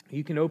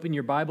You can open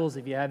your Bibles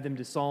if you have them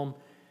to Psalm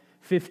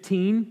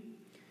 15.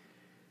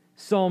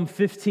 Psalm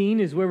 15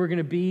 is where we're going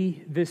to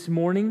be this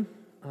morning.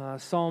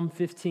 Psalm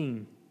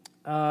 15.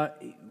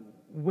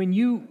 When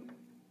you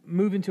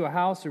move into a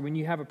house or when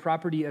you have a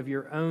property of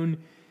your own,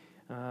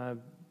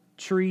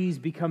 trees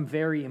become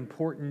very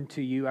important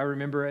to you. I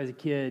remember as a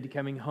kid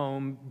coming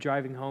home,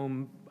 driving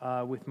home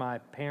with my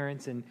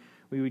parents, and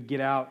we would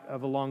get out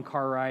of a long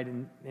car ride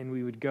and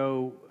we would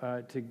go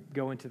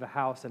into the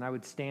house, and I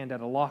would stand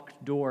at a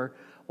locked door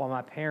while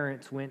my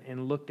parents went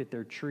and looked at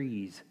their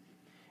trees.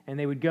 And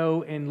they would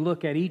go and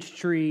look at each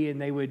tree,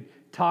 and they would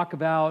talk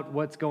about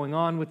what's going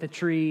on with the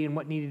tree and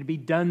what needed to be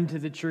done to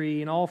the tree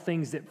and all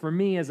things that for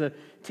me as a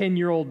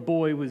 10-year-old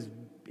boy was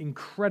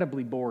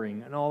incredibly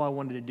boring, and all I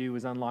wanted to do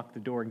was unlock the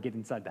door and get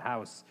inside the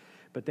house.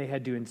 But they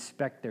had to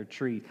inspect their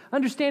tree.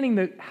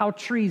 Understanding how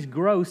trees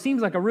grow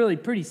seems like a really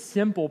pretty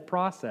simple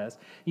process.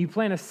 You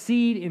plant a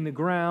seed in the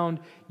ground,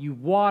 you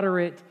water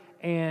it,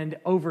 and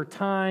over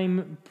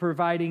time,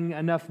 providing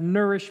enough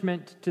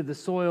nourishment to the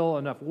soil,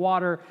 enough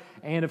water,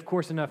 and of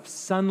course enough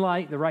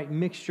sunlight, the right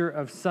mixture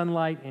of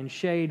sunlight and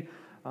shade,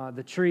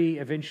 the tree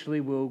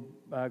eventually will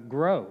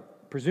grow,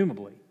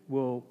 presumably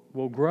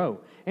will grow.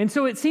 And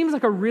so it seems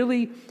like a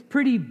really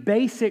pretty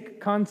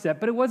basic concept,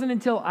 but it wasn't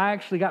until I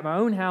actually got my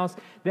own house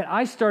that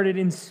I started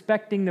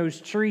inspecting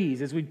those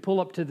trees. As we'd pull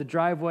up to the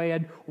driveway,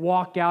 I'd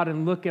walk out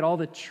and look at all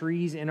the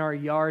trees in our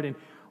yard. And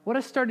what I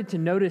started to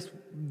notice,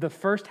 the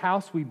first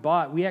house we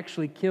bought, we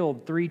actually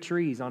killed 3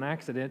 trees on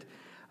accident.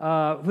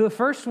 The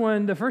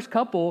first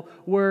couple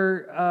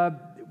were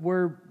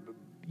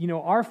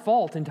our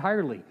fault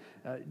entirely.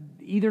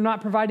 Either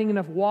not providing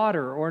enough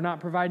water or not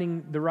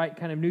providing the right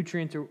kind of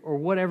nutrients or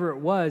whatever it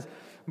was.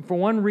 For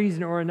one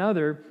reason or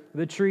another,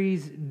 the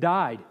trees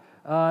died.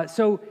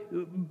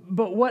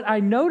 But what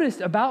I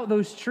noticed about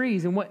those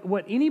trees, and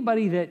what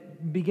anybody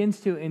that begins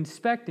to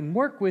inspect and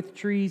work with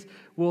trees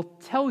will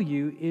tell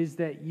you, is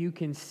that you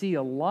can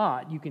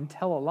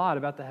tell a lot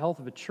about the health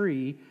of a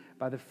tree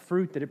by the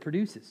fruit that it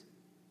produces.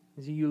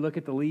 As you look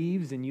at the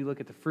leaves and you look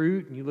at the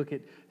fruit and you look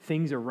at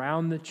things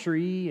around the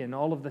tree and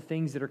all of the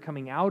things that are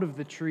coming out of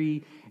the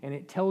tree, and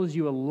it tells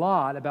you a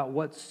lot about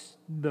what's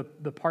the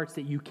parts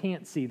that you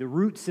can't see, the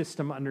root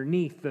system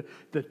underneath,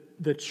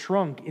 the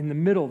trunk in the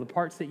middle, the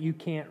parts that you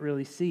can't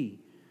really see.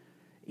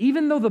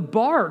 Even though the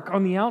bark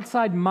on the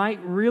outside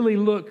might really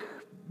look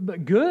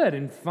good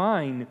and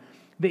fine,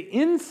 the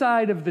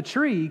inside of the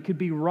tree could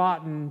be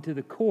rotten to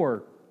the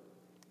core.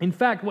 In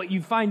fact, what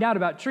you find out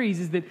about trees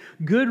is that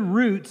good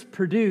roots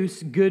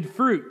produce good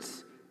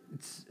fruits.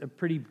 It's a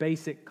pretty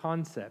basic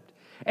concept.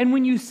 And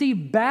when you see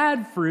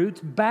bad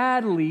fruits,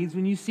 bad leaves,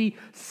 when you see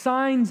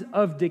signs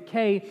of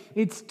decay,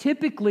 it's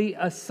typically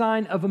a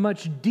sign of a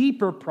much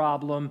deeper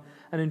problem,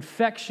 an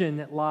infection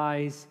that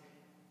lies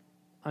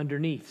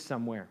underneath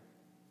somewhere.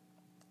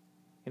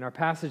 In our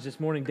passage this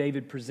morning,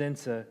 David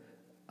presents a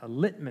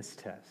litmus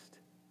test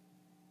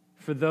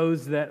for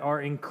those that are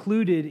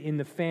included in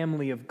the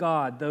family of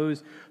God,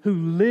 those who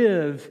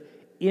live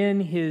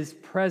in His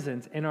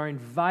presence and are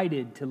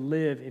invited to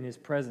live in His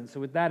presence. So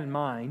with that in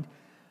mind,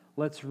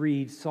 let's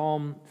read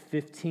Psalm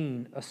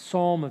 15, a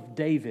psalm of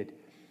David.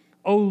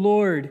 O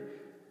Lord,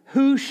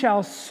 who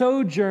shall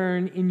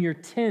sojourn in your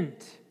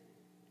tent?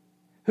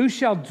 Who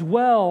shall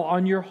dwell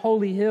on your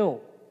holy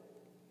hill?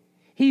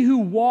 He who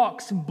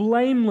walks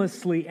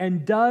blamelessly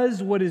and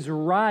does what is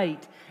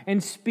right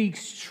and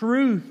speaks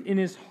truth in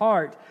his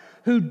heart,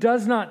 who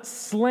does not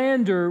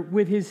slander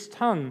with his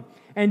tongue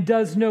and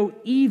does no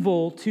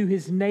evil to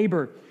his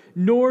neighbor,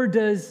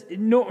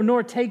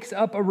 nor takes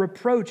up a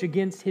reproach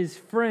against his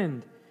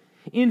friend,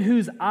 in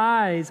whose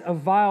eyes a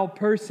vile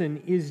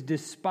person is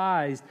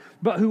despised,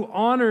 but who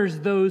honors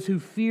those who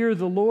fear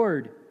the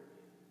Lord,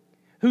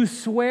 who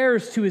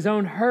swears to his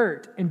own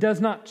hurt and does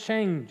not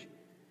change,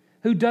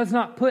 who does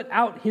not put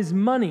out his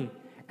money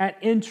at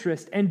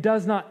interest and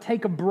does not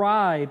take a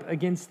bribe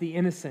against the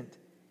innocent.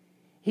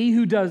 He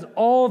who does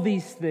all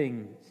these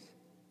things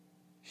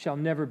shall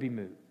never be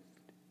moved.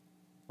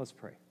 Let's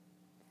pray.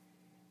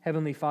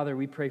 Heavenly Father,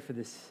 we pray for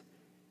this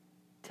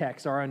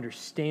text, our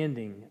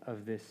understanding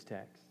of this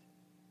text.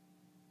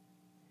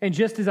 And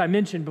just as I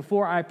mentioned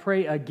before, I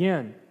pray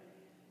again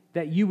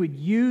that you would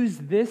use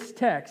this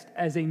text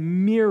as a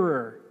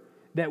mirror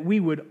that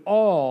we would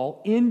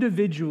all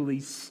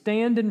individually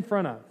stand in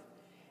front of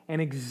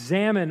and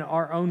examine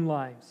our own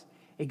lives,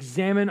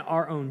 examine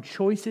our own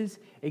choices,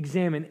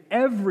 examine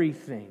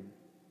everything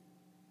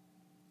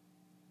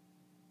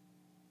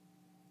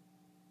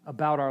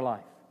about our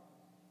life.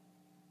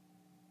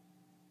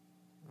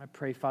 I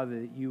pray,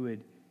 Father, that you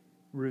would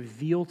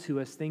reveal to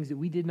us things that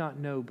we did not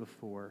know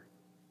before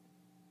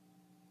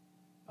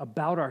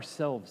about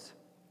ourselves,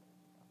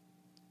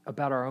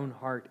 about our own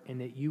heart, and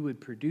that you would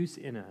produce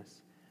in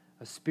us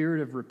a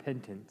spirit of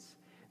repentance,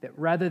 that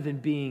rather than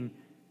being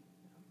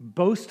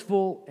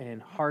boastful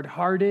and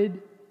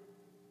hard-hearted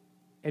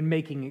and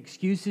making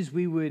excuses,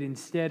 we would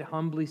instead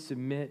humbly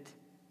submit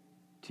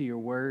to your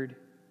word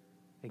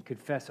and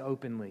confess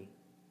openly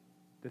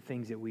the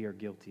things that we are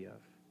guilty of.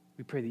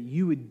 We pray that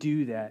you would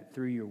do that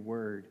through your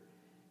word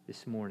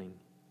this morning.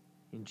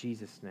 In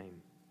Jesus'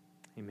 name,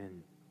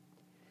 amen.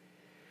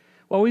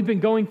 Well, we've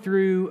been going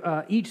through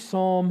each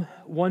psalm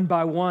one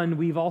by one.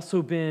 We've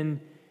also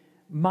been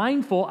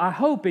mindful, I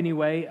hope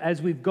anyway,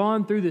 as we've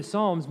gone through the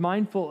psalms,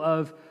 mindful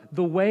of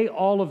the way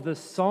all of the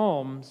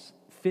psalms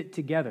fit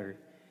together.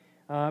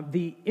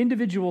 The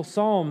individual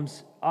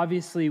psalms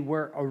obviously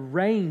were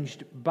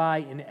arranged by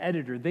an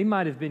editor. They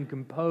might have been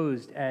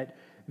composed at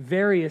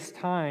various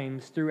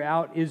times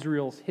throughout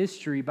Israel's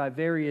history by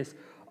various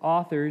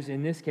authors,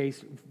 in this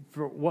case,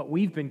 for what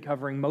we've been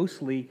covering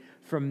mostly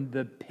from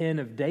the pen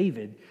of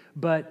David.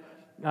 But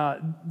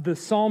the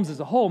Psalms as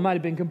a whole might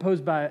have been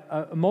composed by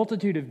a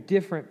multitude of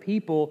different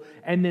people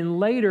and then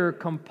later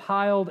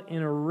compiled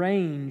and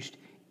arranged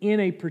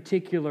in a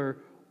particular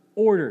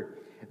order.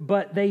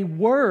 But they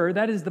were,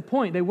 that is the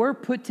point, they were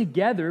put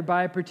together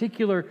by a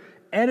particular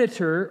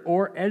editor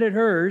or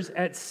editors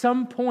at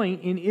some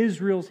point in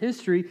Israel's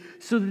history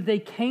so that they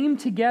came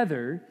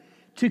together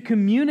to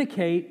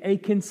communicate a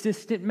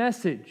consistent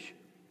message.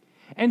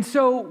 And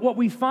so what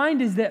we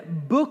find is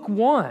that Book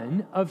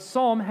 1 of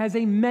Psalm has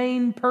a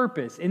main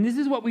purpose. And this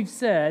is what we've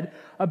said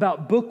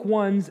about Book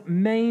 1's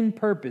main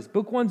purpose.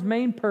 Book 1's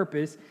main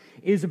purpose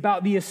is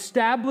about the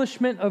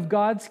establishment of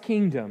God's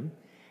kingdom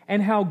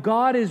and how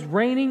God is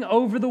reigning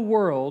over the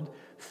world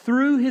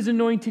through His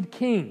anointed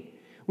king,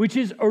 which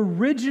is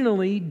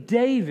originally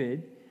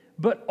David,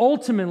 but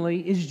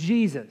ultimately is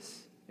Jesus.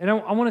 And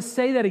I want to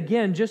say that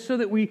again, just so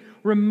that we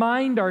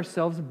remind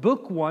ourselves,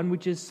 Book 1,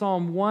 which is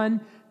Psalm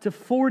 1 to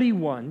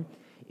 41,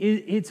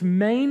 its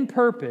main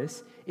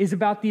purpose is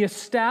about the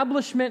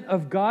establishment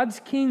of God's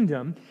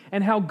kingdom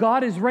and how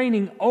God is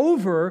reigning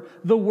over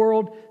the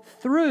world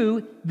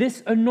through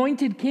this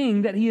anointed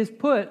king that He has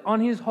put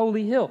on His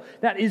holy hill.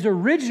 That is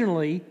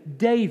originally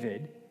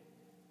David,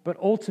 but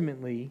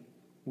ultimately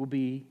will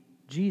be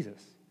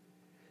Jesus.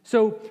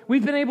 So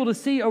we've been able to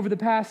see over the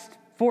past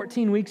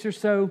 14 weeks or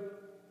so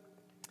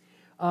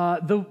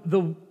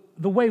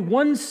the way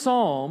one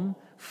psalm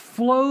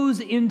flows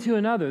into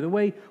another, the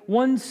way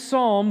one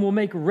psalm will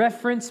make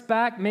reference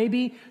back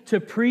maybe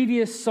to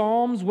previous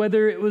psalms,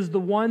 whether it was the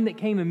one that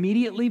came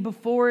immediately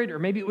before it, or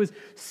maybe it was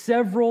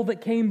several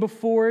that came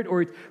before it,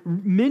 or it's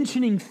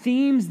mentioning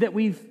themes that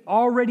we've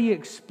already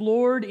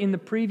explored in the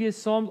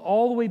previous psalms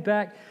all the way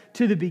back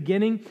to the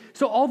beginning.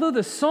 So although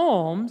the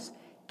psalms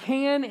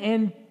can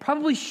and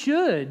probably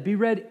should be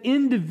read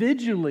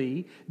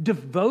individually,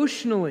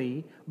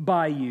 devotionally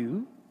by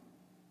you,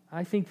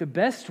 I think the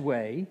best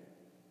way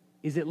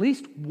is at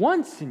least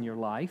once in your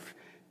life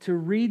to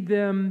read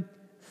them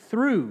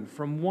through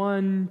from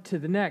one to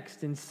the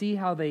next and see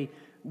how they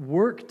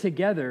work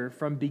together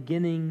from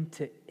beginning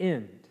to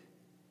end.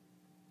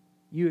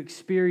 You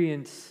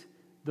experience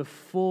the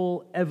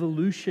full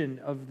evolution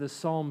of the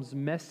Psalm's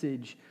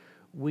message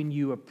when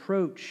you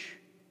approach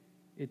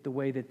it the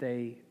way that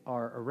they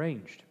are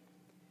arranged.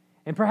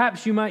 And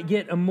perhaps you might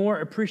get a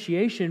more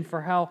appreciation for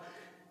how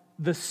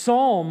the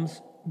Psalms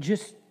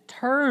just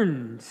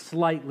turn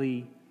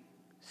slightly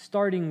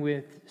starting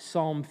with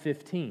Psalm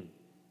 15.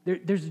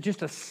 There's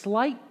just a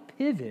slight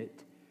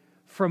pivot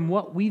from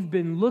what we've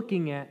been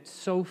looking at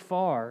so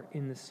far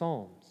in the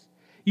Psalms.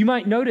 You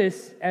might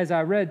notice as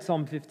I read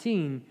Psalm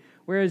 15,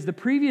 whereas the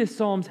previous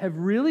Psalms have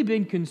really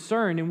been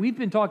concerned, and we've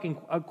been talking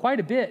quite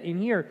a bit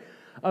in here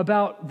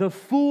about the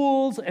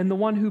fools and the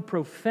one who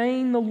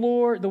profane the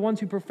Lord, the ones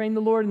who profane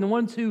the Lord, and the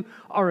ones who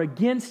are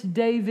against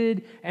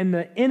David, and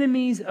the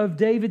enemies of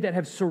David that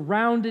have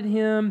surrounded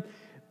him.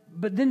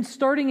 But then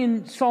starting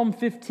in Psalm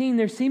 15,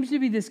 there seems to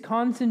be this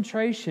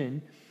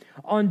concentration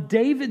on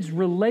David's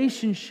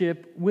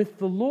relationship with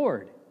the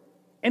Lord.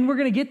 And we're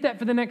going to get that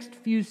for the next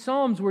few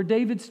Psalms, where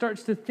David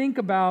starts to think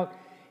about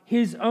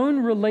his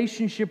own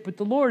relationship with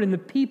the Lord and the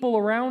people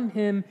around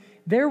him,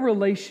 their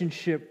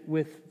relationship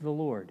with the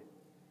Lord.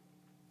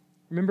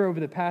 Remember over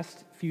the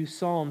past few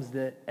Psalms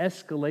the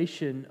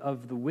escalation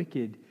of the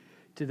wicked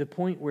to the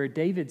point where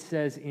David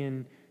says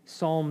in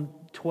Psalm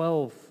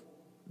 12,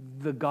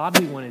 the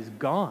godly one is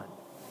gone.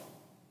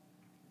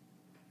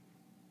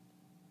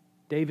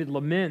 David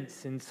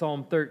laments in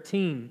Psalm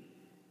 13,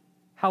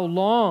 how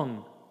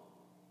long,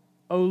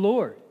 O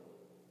Lord?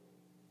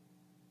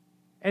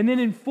 And then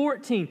in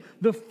 14,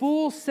 the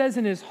fool says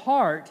in his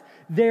heart,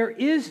 there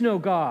is no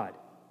God.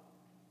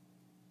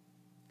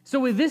 So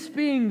with this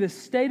being the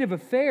state of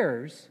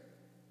affairs,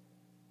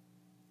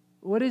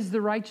 what is the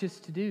righteous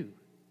to do?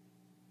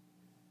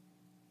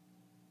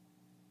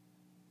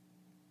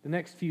 The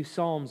next few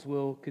Psalms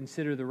will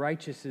consider the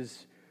righteous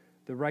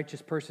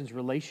person's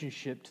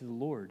relationship to the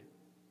Lord.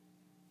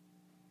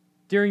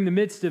 During the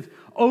midst of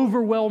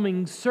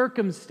overwhelming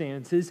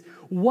circumstances,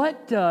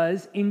 what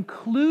does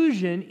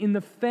inclusion in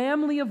the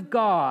family of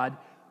God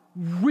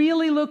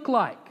really look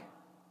like?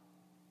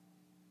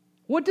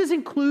 What does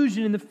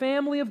inclusion in the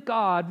family of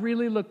God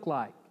really look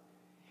like?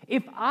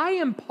 If I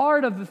am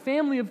part of the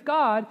family of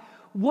God,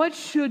 what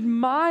should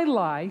my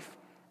life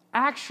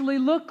actually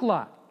look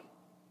like?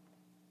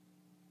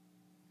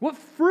 What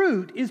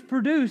fruit is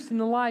produced in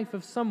the life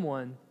of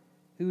someone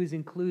who is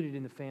included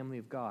in the family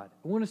of God?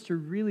 I want us to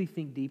really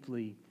think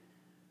deeply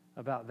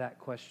about that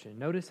question.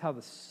 Notice how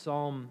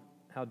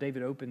how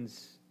David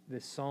opens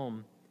this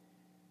psalm.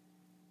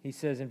 He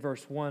says in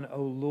verse 1,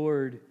 O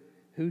Lord,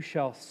 who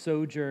shall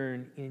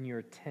sojourn in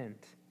your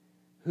tent?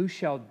 Who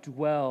shall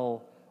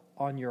dwell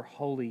on your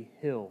holy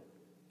hill?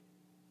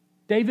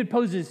 David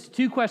poses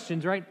two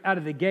questions right out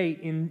of the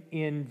gate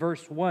in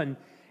verse 1,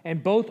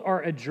 and both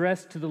are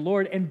addressed to the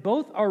Lord, and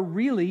both are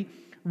really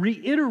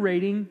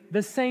reiterating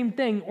the same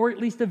thing, or at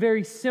least a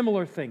very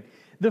similar thing.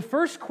 The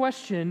first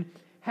question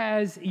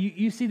has,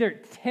 you see there,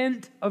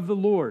 tent of the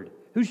Lord.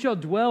 Who shall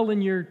dwell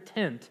in your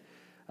tent?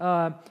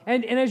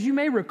 And as you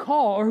may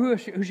recall, or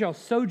who shall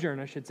sojourn,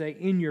 I should say,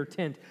 in your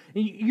tent.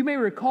 And you may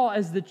recall,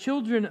 as the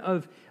children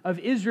of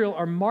Israel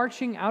are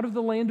marching out of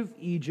the land of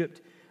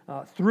Egypt,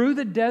 through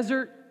the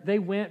desert they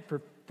went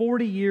for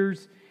 40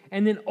 years,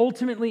 and then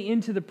ultimately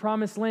into the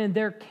promised land,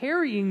 they're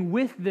carrying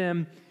with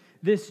them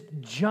this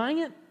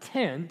giant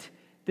tent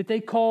that they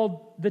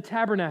called the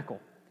tabernacle.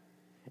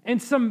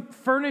 And some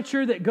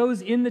furniture that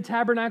goes in the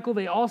tabernacle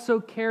they also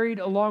carried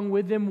along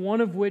with them,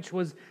 one of which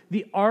was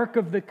the Ark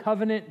of the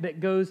Covenant that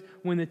goes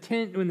when the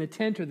tent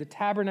or the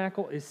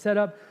tabernacle is set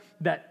up.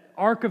 That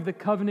Ark of the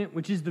Covenant,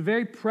 which is the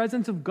very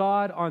presence of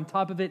God on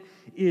top of it,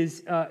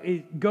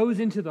 it goes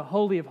into the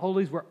Holy of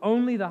Holies where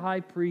only the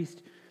high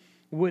priest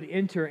would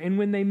enter. And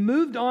when they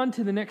moved on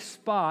to the next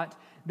spot,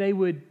 they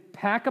would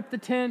pack up the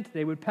tent,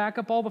 they would pack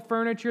up all the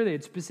furniture, they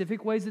had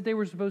specific ways that they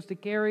were supposed to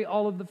carry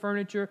all of the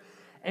furniture,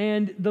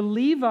 and the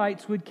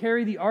Levites would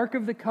carry the Ark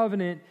of the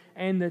Covenant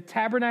and the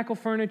tabernacle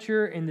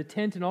furniture and the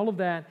tent and all of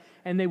that,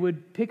 and they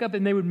would pick up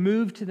and they would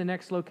move to the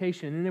next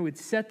location, and they would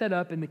set that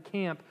up, and the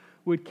camp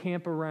would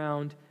camp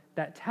around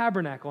that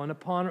tabernacle, and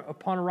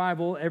upon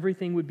arrival,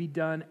 everything would be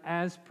done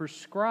as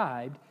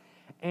prescribed.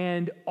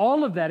 And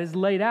all of that is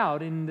laid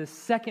out in the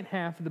second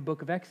half of the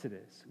book of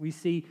Exodus. We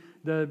see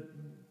the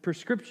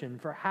prescription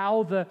for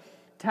how the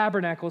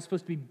tabernacle is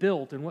supposed to be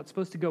built and what's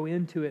supposed to go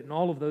into it and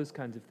all of those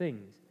kinds of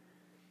things.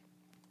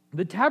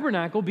 The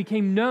tabernacle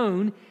became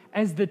known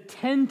as the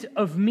tent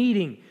of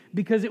meeting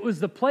because it was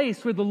the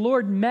place where the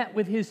Lord met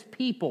with his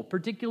people,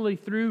 particularly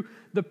through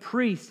the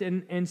priest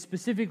and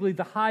specifically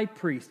the high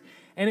priest.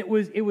 And it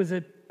was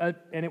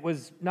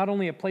not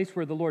only a place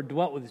where the Lord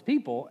dwelt with his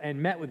people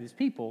and met with his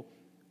people,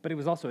 but it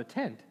was also a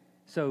tent.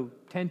 So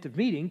tent of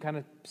meeting kind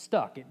of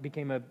stuck. It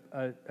became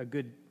a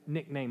good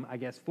nickname, I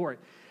guess, for it.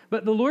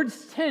 But the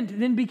Lord's tent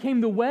then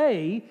became the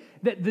way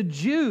that the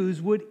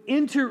Jews would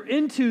enter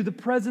into the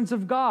presence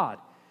of God.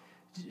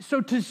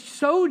 So to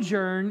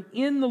sojourn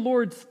in the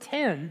Lord's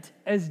tent,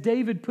 as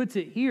David puts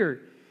it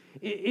here,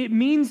 it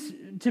means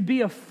to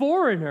be a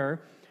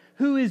foreigner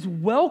who is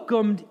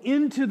welcomed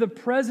into the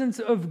presence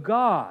of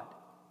God.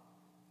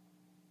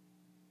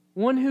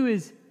 One who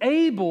is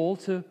able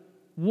to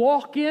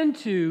walk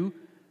into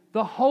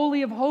the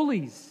Holy of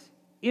Holies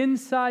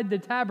inside the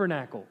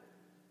tabernacle.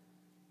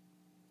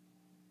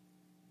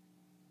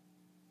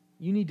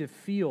 You need to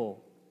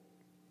feel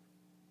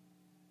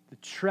the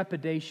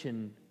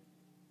trepidation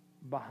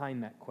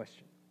behind that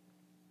question.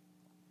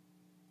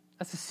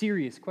 That's a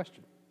serious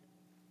question.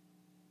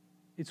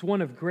 It's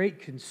one of great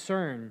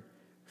concern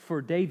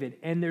for David,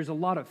 and there's a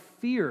lot of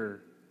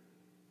fear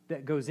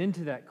that goes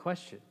into that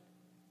question.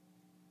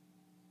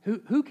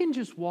 Who can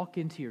just walk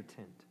into your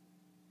tent?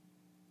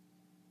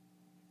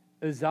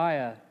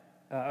 Uzzah.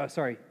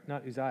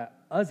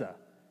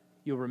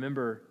 You'll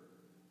remember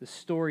the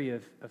story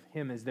of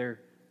him as they're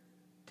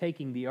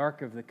taking the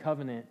Ark of the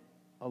Covenant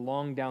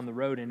along down the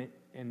road,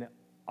 and the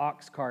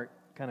ox cart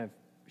kind of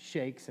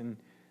shakes, and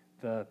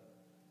the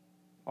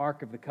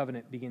Ark of the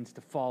Covenant begins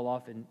to fall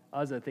off, and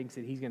Uzzah thinks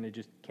that he's going to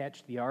just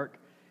catch the Ark,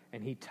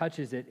 and he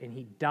touches it, and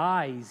he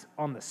dies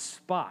on the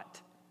spot.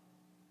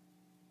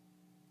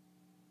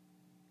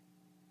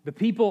 The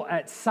people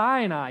at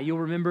Sinai, you'll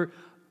remember,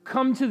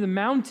 come to the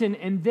mountain,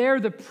 and there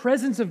the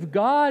presence of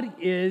God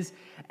is,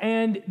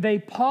 and they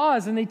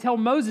pause and they tell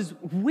Moses,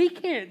 we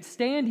can't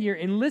stand here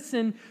and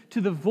listen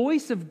to the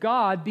voice of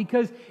God,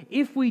 because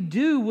if we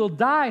do, we'll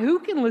die. Who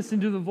can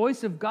listen to the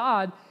voice of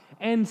God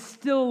and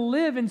still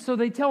live? And so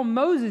they tell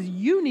Moses,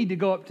 you need to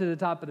go up to the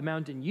top of the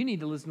mountain. You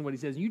need to listen to what he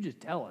says. You just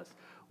tell us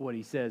what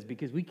he says,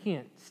 because we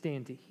can't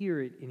stand to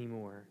hear it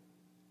anymore.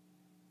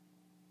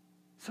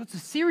 So it's a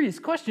serious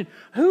question.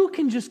 Who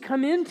can just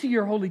come into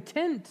your holy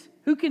tent?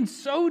 Who can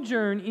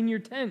sojourn in your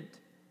tent?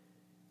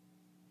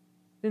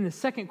 Then the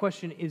second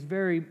question is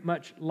very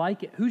much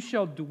like it. Who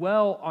shall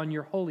dwell on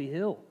your holy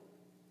hill?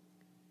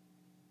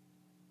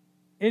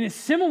 And it's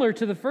similar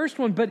to the first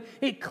one, but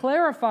it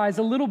clarifies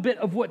a little bit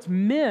of what's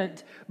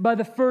meant by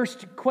the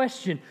first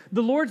question.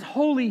 The Lord's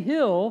holy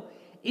hill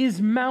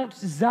is Mount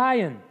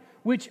Zion,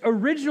 which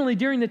originally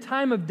during the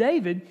time of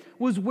David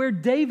was where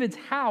David's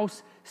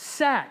house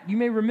sat. You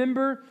may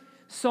remember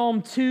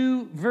Psalm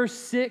 2, verse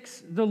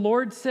 6. The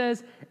Lord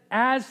says,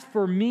 as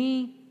for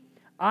me,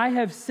 I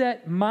have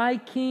set my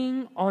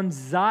king on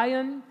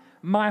Zion,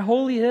 my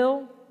holy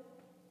hill.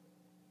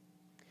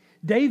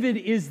 David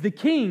is the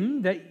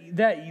king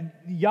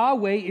that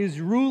Yahweh is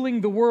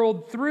ruling the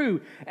world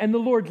through, and the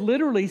Lord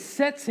literally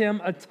sets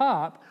him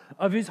atop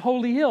of his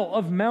holy hill,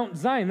 of Mount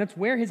Zion. That's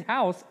where his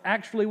house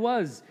actually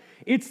was.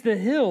 It's the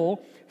hill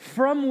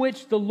from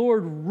which the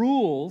Lord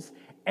rules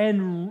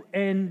and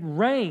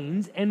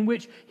reigns, and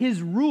which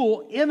his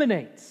rule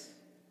emanates.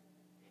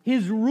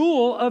 His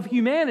rule of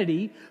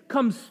humanity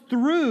comes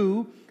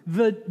through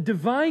the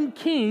divine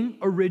king,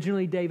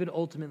 originally David,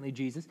 ultimately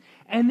Jesus,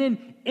 and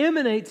then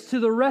emanates to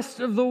the rest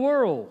of the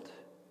world.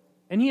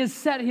 And he has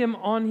set him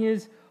on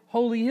his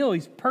holy hill.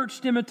 He's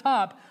perched him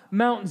atop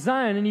Mount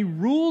Zion, and he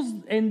rules,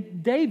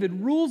 and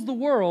David rules the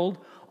world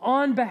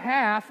on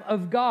behalf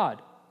of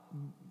God.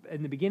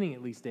 In the beginning,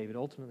 at least, David,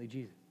 ultimately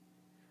Jesus.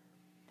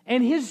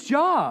 And his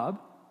job,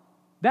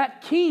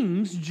 that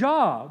king's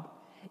job,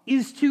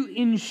 is to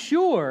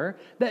ensure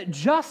that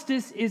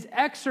justice is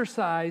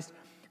exercised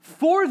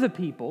for the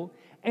people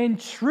and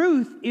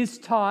truth is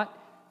taught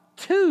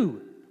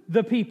to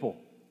the people.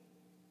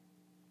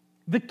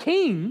 The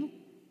king,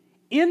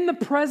 in the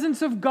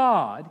presence of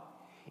God,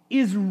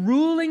 is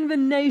ruling the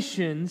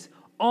nations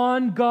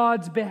on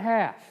God's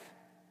behalf.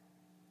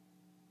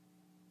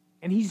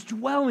 And he's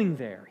dwelling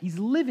there, he's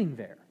living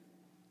there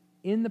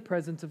in the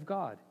presence of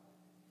God.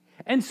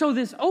 And so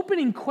this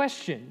opening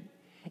question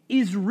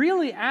is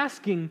really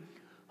asking,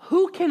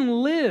 who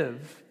can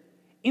live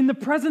in the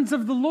presence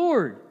of the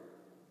Lord?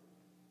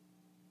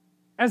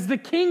 As the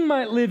king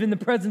might live in the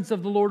presence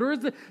of the Lord, or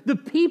as the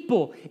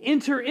people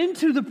enter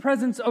into the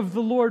presence of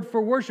the Lord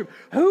for worship.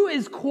 Who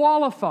is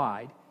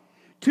qualified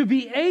to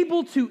be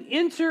able to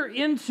enter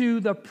into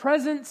the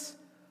presence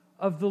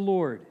of the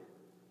Lord?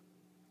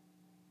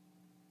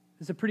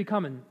 It's a pretty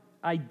common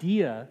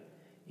idea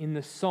in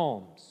the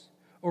Psalms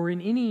or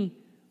in any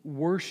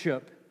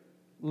worship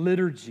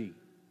liturgy.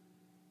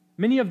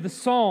 Many of the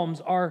Psalms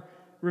are,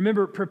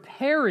 remember,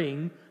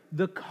 preparing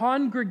the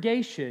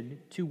congregation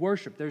to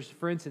worship. There's,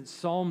 for instance,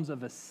 Psalms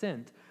of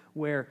Ascent,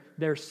 where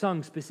they're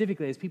sung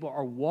specifically as people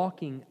are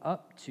walking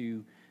up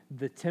to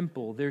the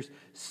temple. There's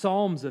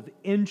Psalms of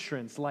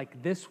entrance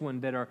like this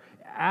one that are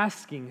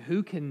asking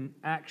who can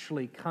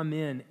actually come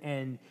in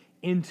and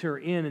enter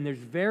in. And there's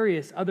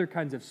various other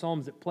kinds of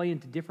Psalms that play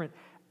into different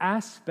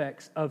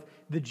aspects of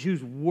the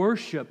Jews'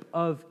 worship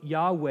of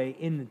Yahweh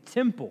in the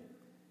temple.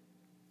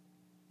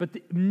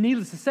 But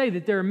needless to say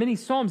that there are many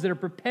Psalms that are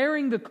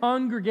preparing the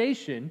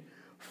congregation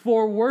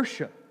for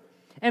worship.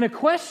 And a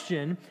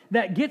question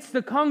that gets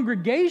the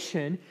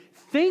congregation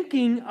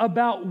thinking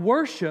about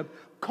worship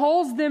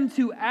calls them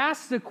to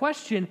ask the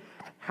question,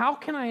 how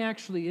can I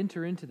actually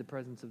enter into the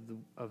presence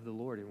of the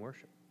Lord in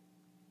worship?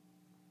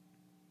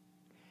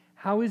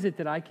 How is it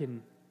that I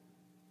can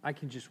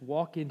just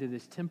walk into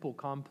this temple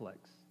complex?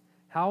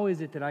 How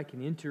is it that I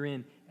can enter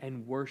in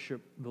and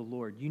worship the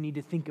Lord? You need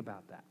to think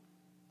about that.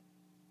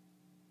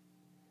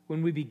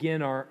 When we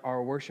begin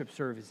our worship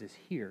services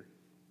here,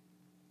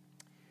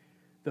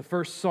 the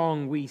first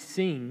song we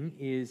sing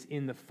is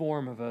in the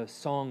form of a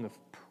song of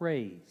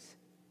praise.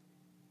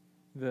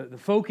 The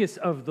focus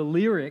of the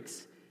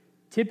lyrics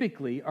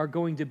typically are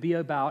going to be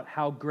about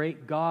how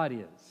great God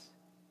is.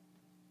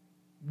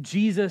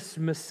 Jesus,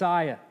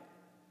 Messiah,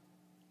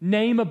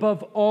 name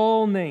above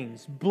all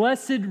names,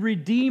 blessed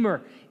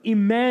Redeemer,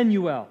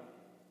 Emmanuel.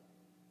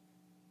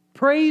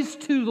 Praise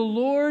to the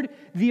Lord,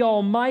 the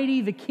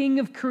Almighty, the King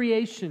of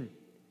creation.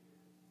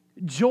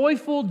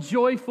 Joyful,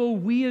 joyful,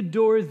 we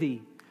adore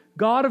thee,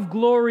 God of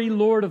glory,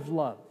 Lord of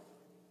love.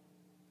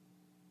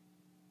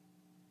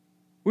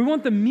 We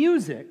want the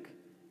music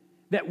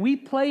that we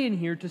play in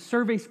here to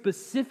serve a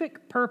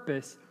specific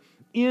purpose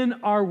in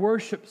our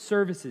worship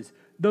services.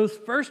 Those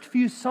first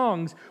few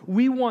songs,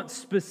 we want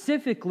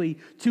specifically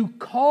to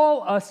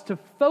call us to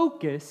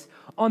focus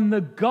on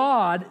the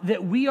God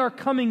that we are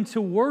coming to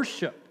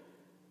worship.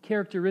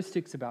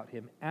 Characteristics about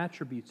Him,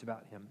 attributes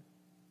about Him.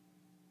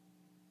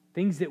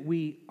 Things that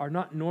we are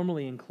not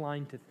normally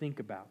inclined to think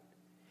about.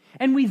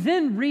 And we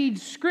then read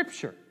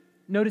Scripture.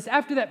 Notice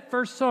after that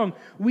first song,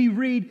 we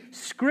read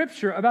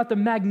Scripture about the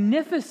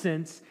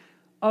magnificence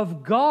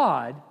of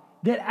God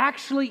that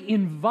actually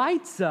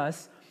invites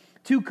us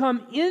to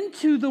come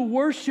into the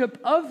worship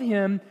of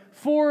Him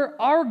for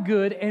our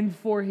good and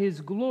for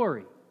His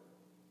glory.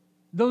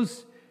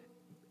 Those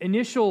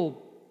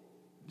initial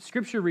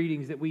Scripture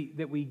readings that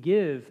we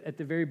give at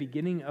the very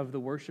beginning of the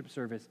worship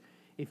service,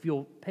 if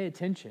you'll pay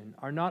attention,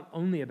 are not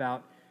only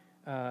about,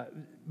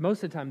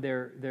 most of the time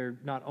they're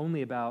not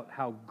only about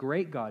how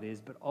great God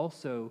is, but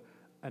also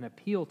an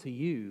appeal to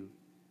you,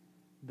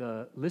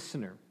 the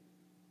listener,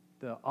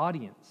 the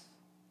audience,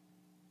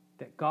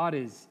 that God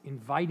is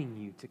inviting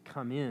you to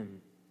come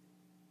in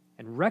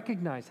and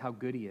recognize how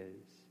good He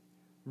is,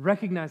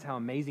 recognize how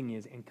amazing He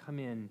is, and come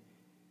in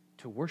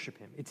to worship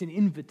Him. It's an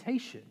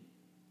invitation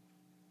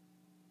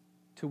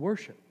to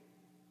worship.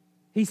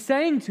 He's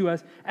saying to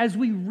us, as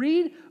we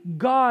read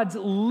God's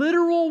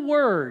literal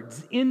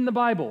words in the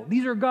Bible,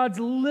 these are God's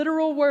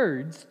literal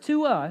words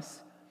to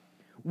us,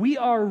 we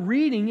are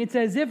reading, it's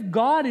as if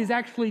God is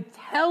actually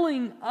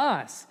telling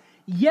us,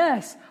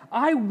 yes,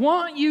 I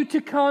want you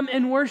to come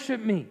and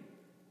worship me.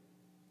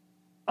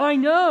 I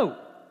know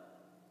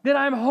that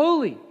I'm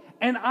holy,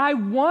 and I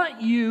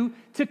want you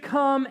to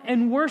come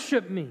and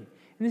worship me.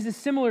 And this is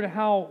similar to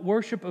how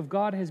worship of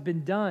God has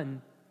been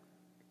done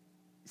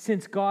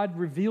since God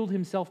revealed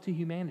himself to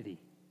humanity.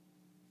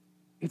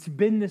 It's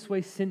been this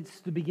way since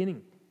the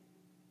beginning.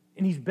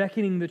 And he's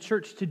beckoning the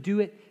church to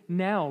do it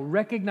now.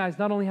 Recognize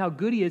not only how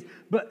good he is,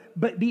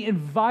 but be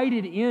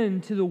invited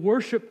into the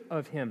worship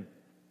of him.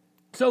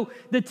 So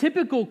the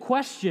typical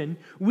question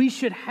we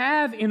should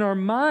have in our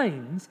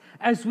minds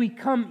as we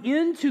come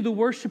into the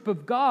worship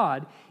of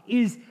God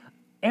is,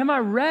 am I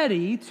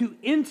ready to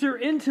enter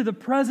into the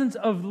presence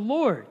of the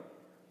Lord?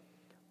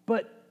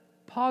 But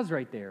pause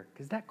right there,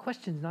 because that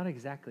question's not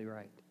exactly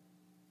right.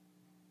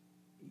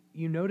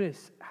 You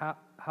notice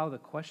how the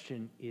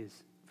question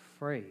is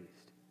phrased.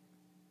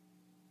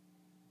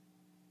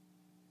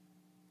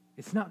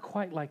 It's not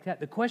quite like that.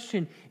 The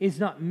question is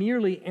not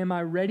merely, am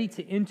I ready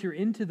to enter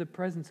into the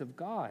presence of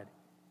God?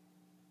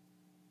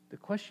 The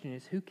question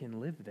is, who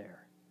can live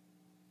there?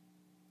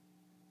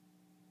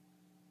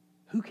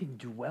 Who can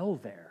dwell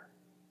there?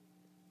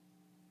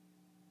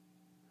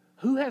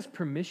 Who has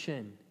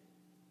permission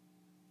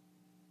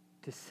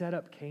to set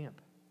up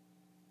camp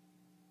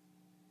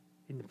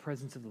in the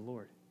presence of the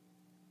Lord?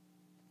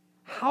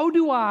 How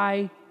do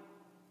I,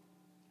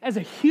 as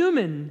a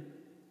human,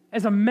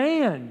 as a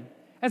man,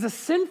 as a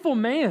sinful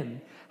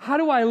man, how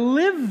do I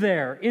live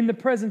there in the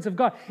presence of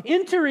God?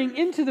 Entering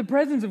into the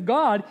presence of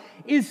God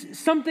is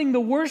something the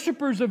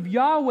worshipers of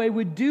Yahweh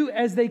would do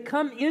as they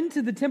come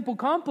into the temple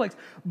complex.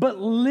 But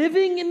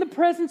living in the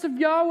presence of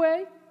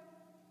Yahweh?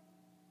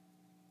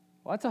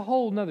 Well, that's a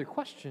whole nother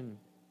question.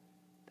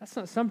 That's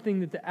not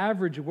something that the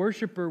average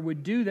worshiper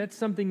would do. That's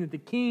something that the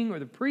king or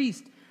the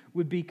priest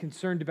would be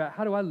concerned about.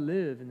 How do I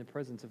live in the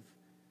presence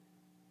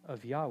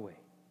of Yahweh?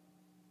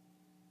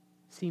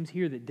 It seems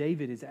here that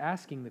David is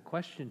asking the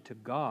question to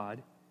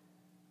God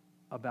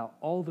about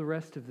all the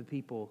rest of the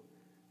people.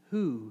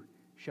 Who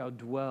shall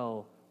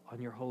dwell on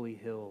your holy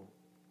hill?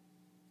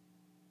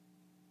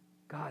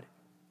 God,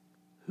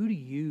 who do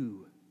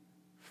you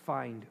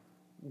find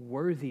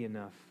worthy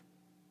enough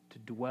to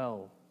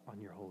dwell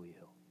on your holy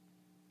hill?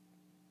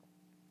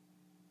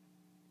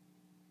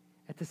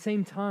 At the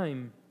same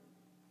time,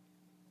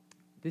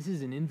 this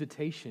is an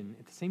invitation.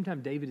 At the same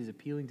time, David is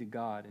appealing to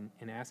God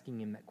and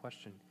asking him that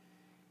question.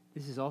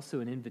 This is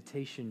also an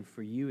invitation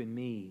for you and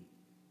me,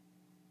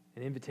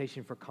 an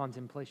invitation for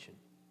contemplation.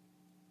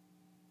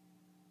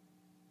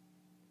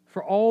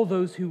 For all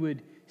those who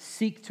would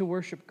seek to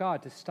worship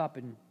God, to stop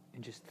and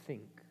just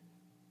think.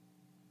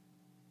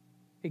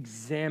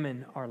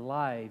 Examine our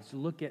lives.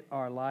 Look at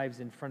our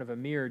lives in front of a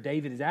mirror.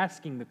 David is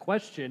asking the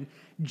question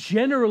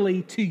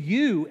generally to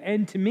you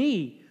and to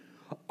me.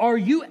 Are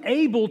you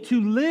able to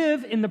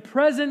live in the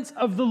presence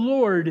of the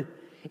Lord?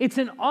 It's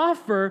an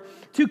offer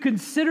to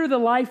consider the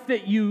life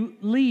that you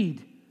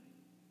lead.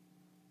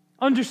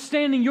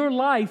 Understanding your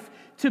life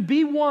to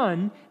be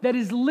one that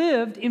is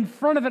lived in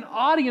front of an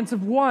audience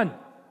of one.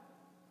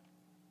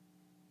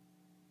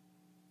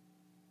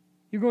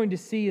 You're going to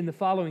see in the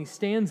following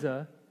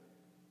stanza,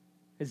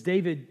 as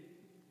David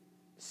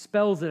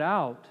spells it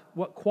out,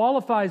 what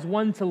qualifies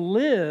one to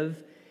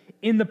live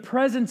in the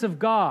presence of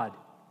God.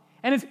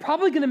 And it's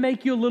probably going to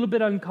make you a little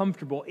bit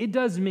uncomfortable. It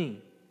does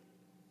me.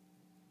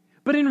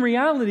 But in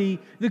reality,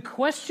 the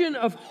question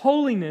of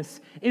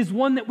holiness is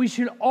one that we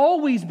should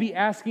always be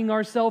asking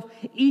ourselves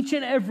each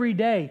and every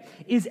day.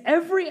 Is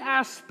every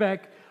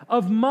aspect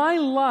of my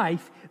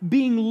life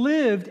being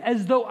lived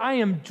as though I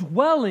am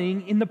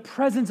dwelling in the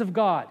presence of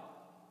God?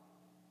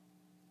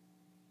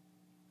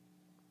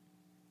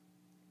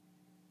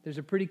 There's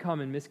a pretty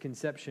common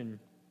misconception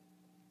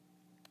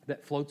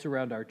that floats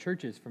around our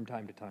churches from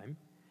time to time,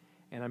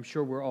 and I'm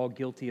sure we're all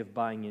guilty of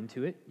buying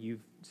into it.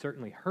 You've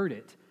certainly heard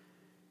it.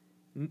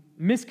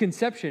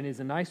 Misconception is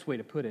a nice way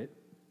to put it.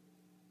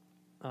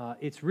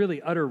 It's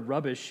really utter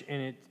rubbish,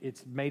 and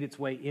it's made its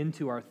way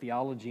into our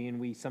theology, and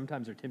we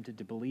sometimes are tempted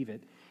to believe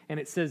it. And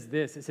it says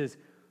this, it says,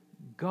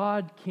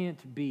 God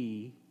can't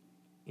be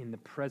in the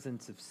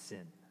presence of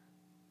sin.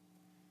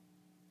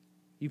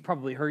 You've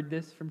probably heard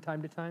this from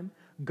time to time.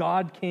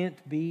 God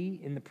can't be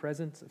in the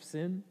presence of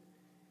sin.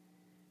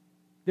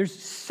 There's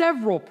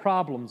several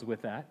problems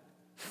with that.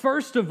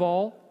 First of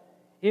all,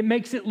 it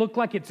makes it look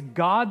like it's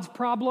God's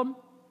problem,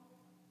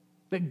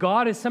 that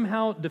God is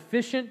somehow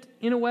deficient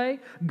in a way.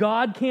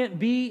 God can't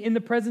be in the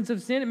presence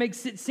of sin. It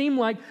makes it seem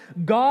like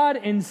God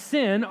and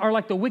sin are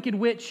like the wicked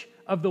witch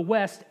of the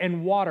West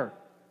and water.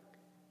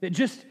 That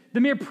just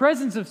the mere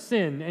presence of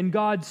sin and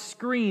God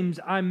screams,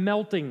 I'm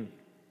melting.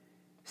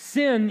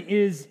 Sin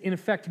is, in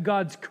effect,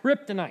 God's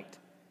kryptonite.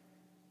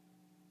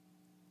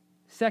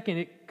 Second,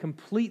 it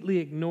completely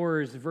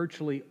ignores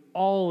virtually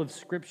all of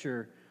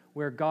Scripture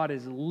where God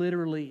is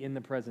literally in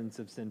the presence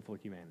of sinful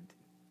humanity.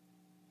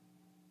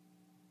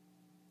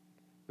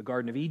 The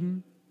Garden of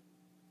Eden,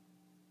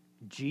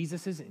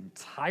 Jesus'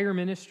 entire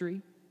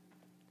ministry,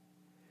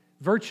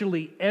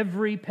 virtually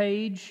every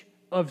page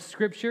of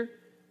Scripture,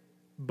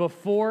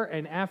 before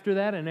and after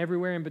that and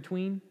everywhere in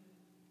between.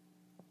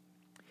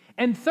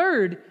 And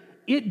third,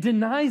 it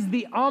denies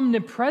the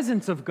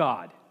omnipresence of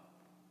God.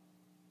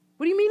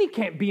 What do you mean he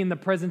can't be in the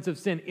presence of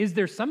sin? Is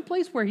there some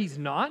place where he's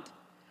not?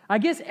 I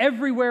guess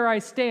everywhere I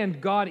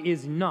stand, God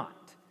is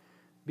not,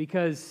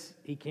 because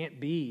he can't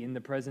be in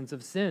the presence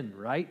of sin,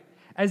 right?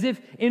 As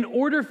if in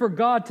order for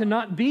God to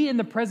not be in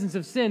the presence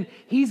of sin,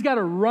 he's got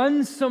to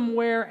run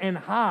somewhere and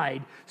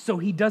hide so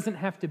he doesn't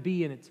have to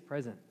be in its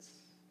presence.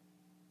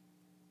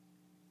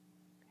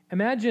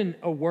 Imagine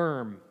a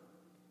worm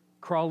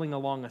crawling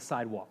along a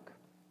sidewalk,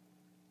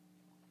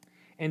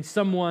 and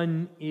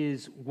someone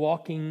is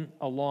walking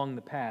along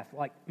the path,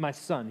 like my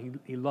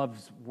son. He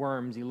loves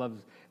worms, he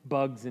loves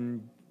bugs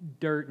and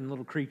dirt and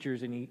little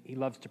creatures, and he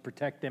loves to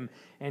protect them.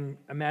 And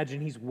imagine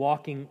he's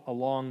walking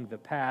along the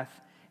path,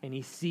 and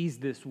he sees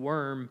this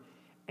worm,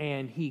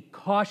 and he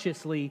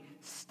cautiously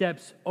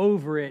steps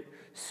over it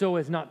so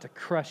as not to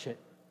crush it.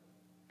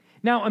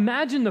 Now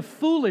imagine the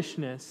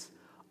foolishness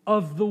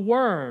of the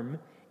worm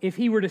if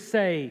he were to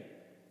say,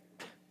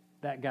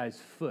 that guy's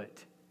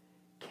foot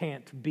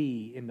can't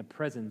be in the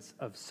presence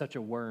of such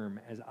a worm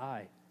as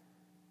I.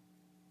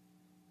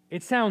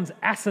 It sounds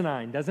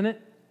asinine, doesn't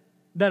it?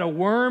 That a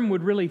worm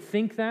would really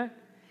think that?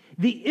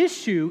 The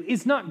issue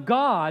is not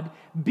God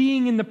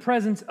being in the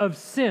presence of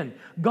sin.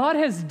 God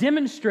has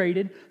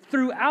demonstrated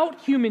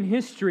throughout human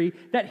history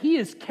that he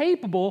is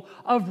capable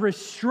of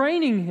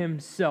restraining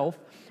himself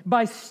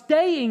by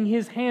staying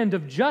his hand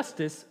of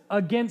justice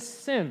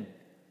against sin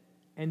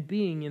and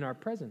being in our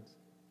presence.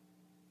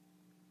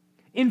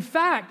 In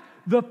fact,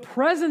 the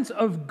presence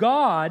of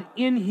God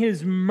in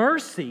his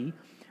mercy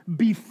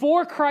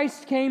before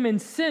Christ came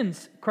and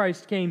since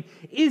Christ came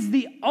is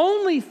the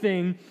only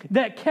thing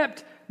that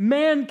kept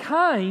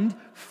mankind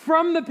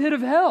from the pit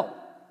of hell.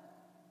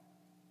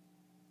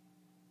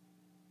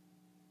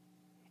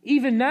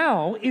 Even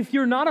now, if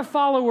you're not a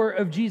follower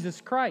of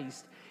Jesus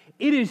Christ,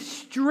 it is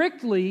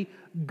strictly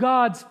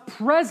God's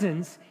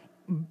presence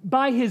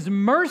by his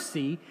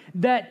mercy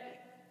that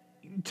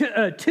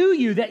to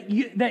you that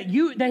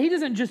he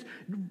doesn't just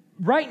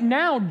right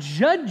now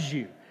judge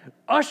you,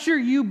 usher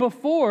you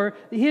before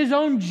his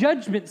own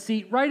judgment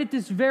seat right at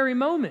this very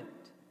moment.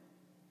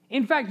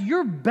 In fact,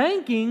 you're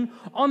banking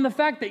on the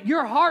fact that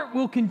your heart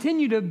will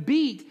continue to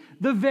beat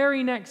the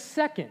very next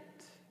second.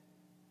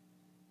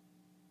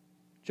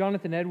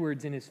 Jonathan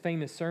Edwards, in his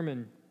famous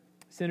sermon,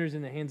 Sinners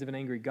in the Hands of an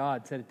Angry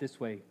God, said it this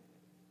way: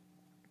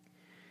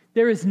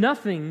 there is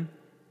nothing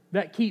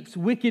that keeps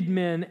wicked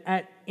men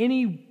at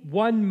any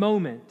one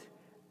moment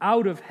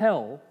out of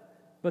hell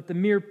but the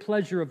mere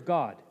pleasure of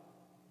God.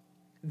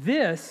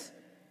 This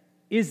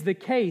is the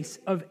case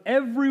of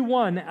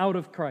everyone out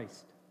of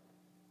Christ.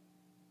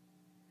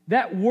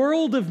 That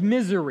world of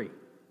misery,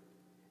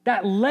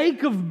 that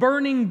lake of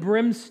burning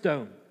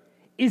brimstone,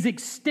 is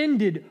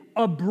extended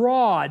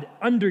abroad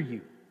under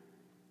you.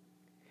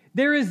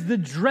 There is the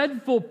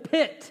dreadful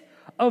pit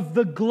of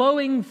the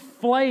glowing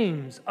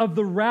flames of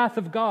the wrath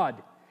of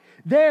God.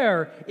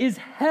 There is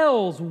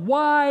hell's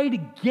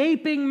wide,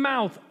 gaping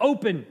mouth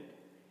open,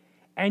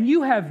 and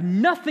you have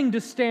nothing to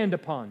stand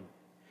upon,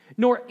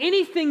 nor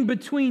anything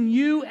between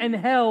you and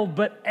hell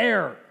but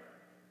air.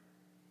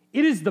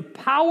 It is the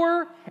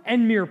power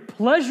and mere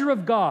pleasure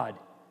of God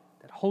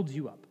that holds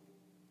you up.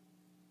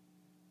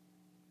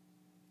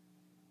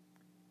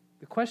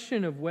 The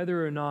question of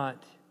whether or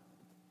not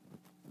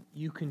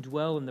you can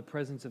dwell in the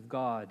presence of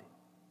God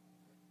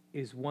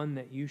is one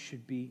that you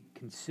should be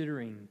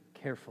considering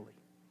carefully.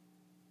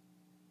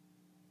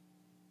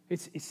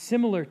 It's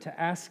similar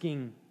to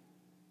asking,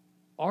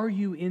 are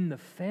you in the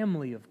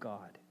family of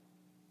God?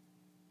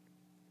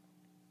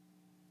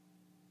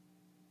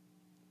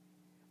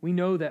 We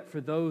know that for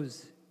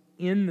those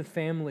in the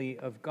family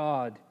of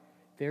God,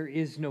 there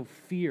is no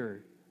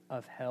fear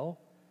of hell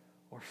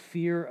or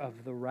fear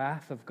of the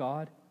wrath of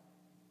God.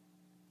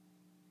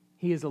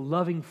 He is a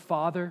loving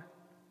Father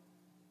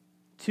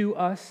to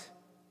us,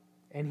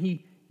 and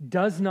He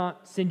does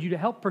not send you to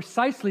hell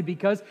precisely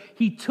because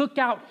He took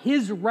out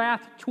His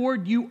wrath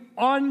toward you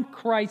on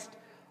Christ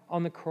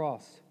on the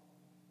cross.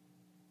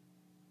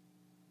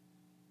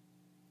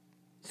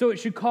 So it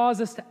should cause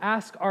us to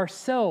ask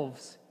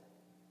ourselves,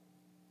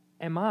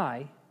 am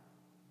I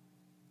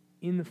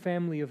in the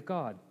family of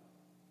God?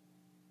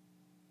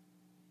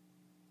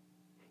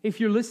 If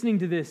you're listening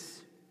to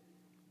this,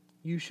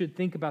 you should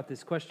think about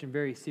this question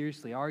very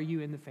seriously. Are you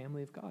in the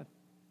family of God?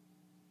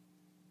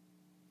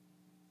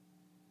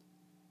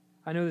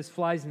 I know this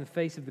flies in the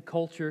face of the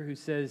culture who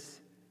says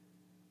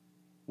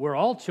we're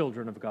all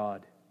children of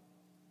God,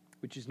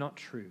 which is not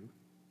true.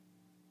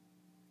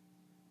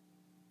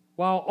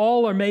 While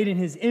all are made in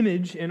His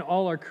image and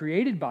all are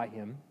created by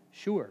Him,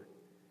 sure,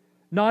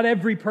 not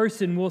every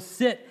person will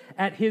sit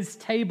at His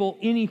table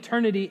in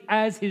eternity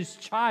as His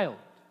child.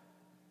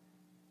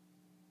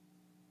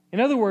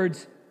 In other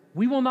words,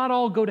 we will not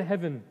all go to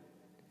heaven.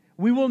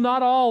 We will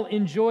not all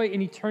enjoy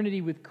an eternity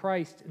with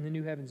Christ in the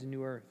new heavens and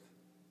new earth.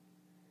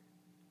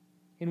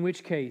 In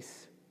which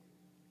case,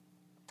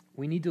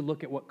 we need to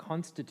look at what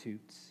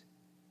constitutes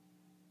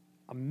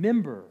a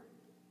member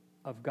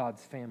of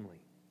God's family.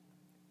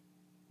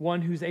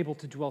 One who's able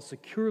to dwell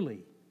securely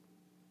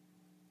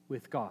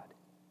with God.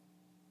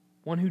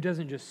 One who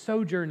doesn't just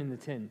sojourn in the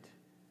tent,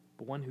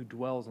 but one who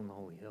dwells on the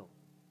holy hill.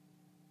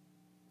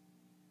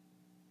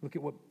 Look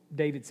at what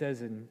David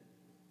says in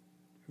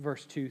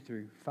verse 2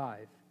 through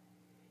 5.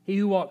 He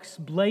who walks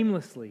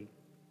blamelessly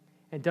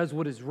and does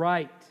what is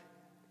right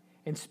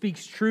and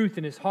speaks truth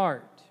in his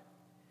heart,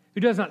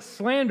 who does not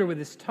slander with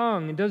his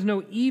tongue and does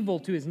no evil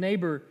to his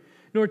neighbor,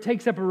 nor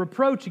takes up a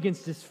reproach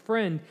against his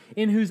friend,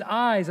 in whose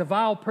eyes a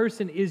vile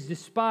person is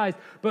despised,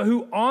 but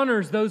who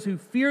honors those who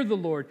fear the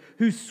Lord,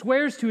 who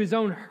swears to his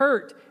own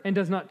hurt and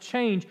does not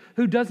change,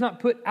 who does not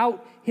put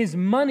out his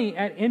money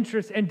at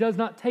interest and does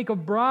not take a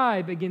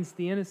bribe against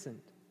the innocent.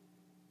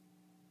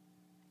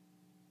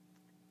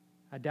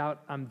 I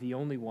doubt I'm the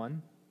only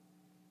one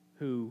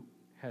who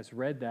has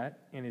read that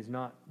and is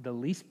not the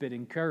least bit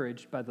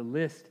encouraged by the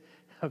list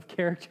of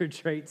character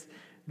traits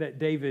that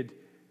David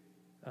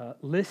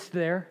lists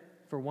there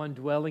for one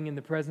dwelling in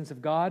the presence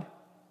of God.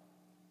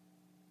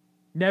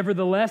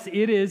 Nevertheless,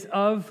 it is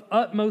of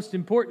utmost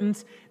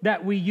importance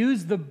that we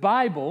use the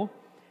Bible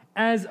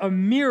as a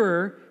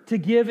mirror to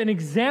give an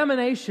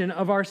examination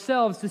of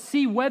ourselves to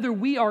see whether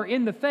we are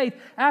in the faith.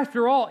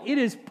 After all, it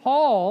is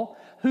Paul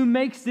who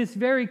makes this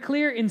very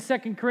clear in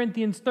 2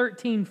 Corinthians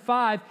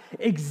 13:5.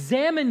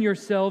 Examine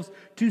yourselves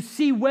to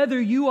see whether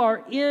you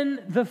are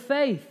in the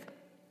faith.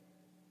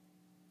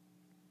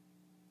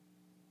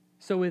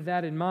 So with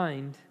that in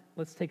mind,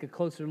 let's take a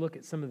closer look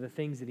at some of the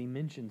things that he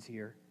mentions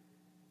here.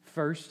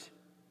 First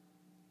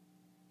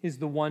is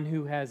the one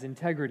who has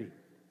integrity.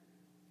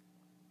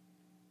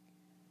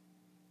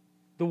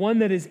 The one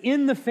that is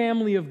in the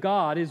family of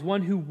God is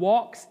one who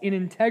walks in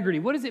integrity.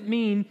 What does it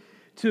mean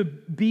to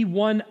be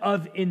one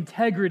of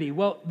integrity?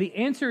 Well, the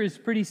answer is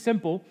pretty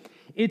simple.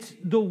 It's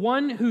the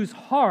one whose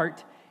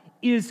heart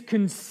is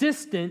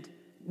consistent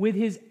with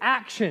his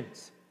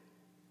actions.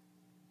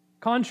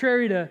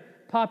 Contrary to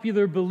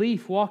popular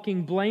belief,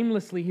 walking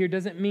blamelessly here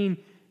doesn't mean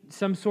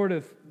some sort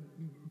of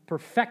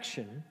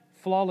perfection,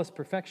 flawless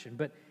perfection,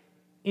 but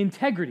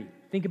integrity.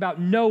 Think about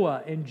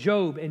Noah and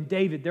Job and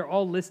David. They're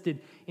all listed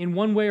in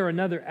one way or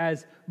another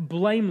as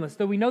blameless.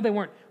 Though we know they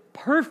weren't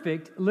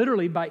perfect,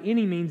 literally by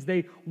any means,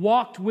 they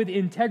walked with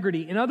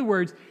integrity. In other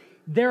words,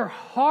 their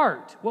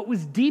heart, what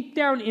was deep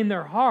down in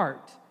their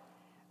heart,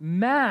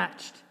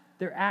 matched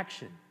their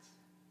actions.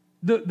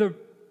 The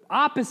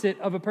opposite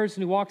of a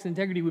person who walks in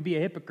integrity would be a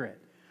hypocrite.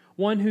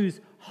 One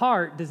whose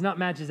heart does not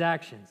match his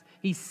actions.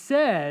 He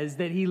says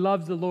that he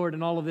loves the Lord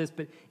and all of this,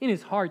 but in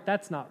his heart,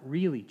 that's not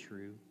really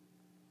true.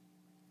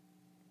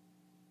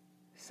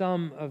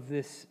 Some of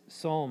this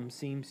psalm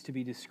seems to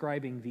be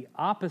describing the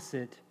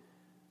opposite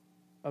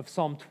of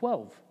Psalm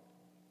 12,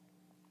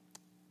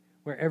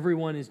 where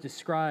everyone is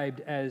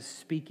described as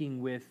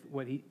speaking with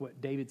what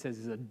David says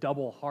is a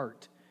double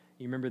heart.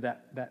 You remember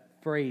that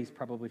phrase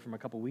probably from a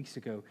couple weeks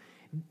ago.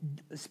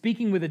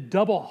 Speaking with a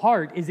double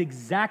heart is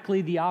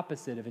exactly the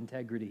opposite of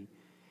integrity.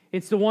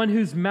 It's the one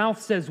whose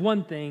mouth says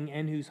one thing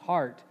and whose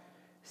heart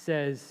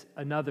says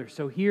another.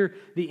 So here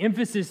the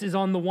emphasis is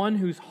on the one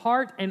whose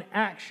heart and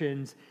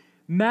actions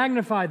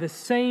magnify the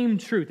same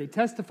truth. They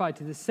testify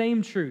to the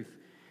same truth.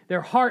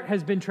 Their heart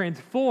has been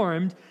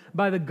transformed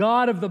by the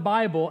God of the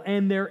Bible,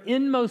 and their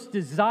inmost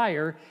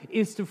desire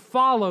is to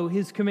follow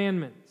His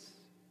commandments.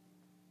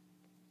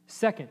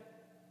 Second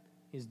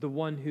is the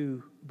one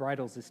who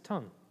bridles his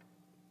tongue.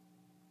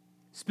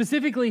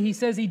 Specifically, he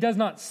says he does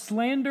not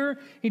slander,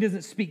 he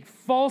doesn't speak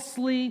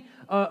falsely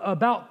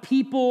about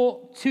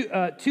people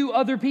to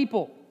other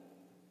people.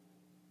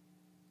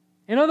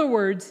 In other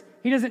words,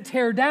 he doesn't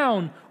tear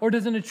down or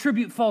doesn't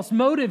attribute false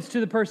motives to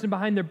the person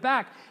behind their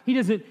back. He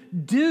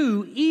doesn't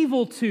do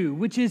evil to,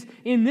 which is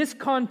in this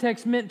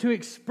context meant to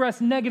express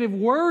negative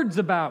words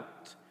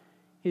about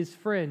his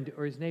friend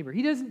or his neighbor.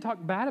 He doesn't talk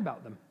bad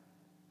about them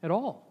at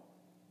all.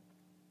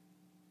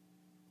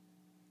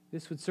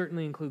 This would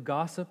certainly include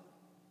gossip,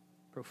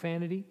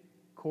 profanity,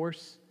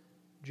 coarse,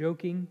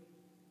 joking,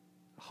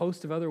 a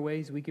host of other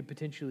ways we could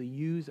potentially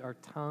use our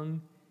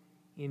tongue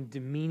in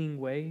demeaning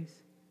ways.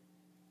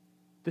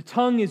 The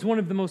tongue is one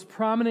of the most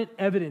prominent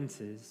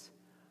evidences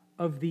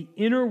of the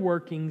inner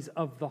workings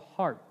of the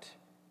heart.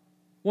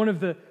 One of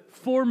the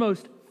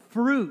foremost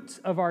fruits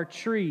of our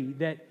tree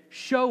that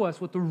show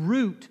us what the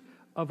root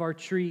of our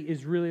tree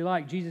is really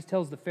like. Jesus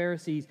tells the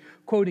Pharisees,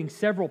 quoting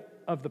several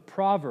of the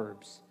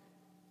Proverbs,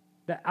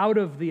 that out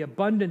of the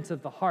abundance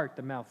of the heart,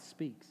 the mouth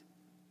speaks.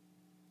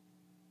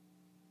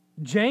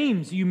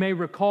 James, you may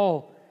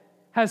recall,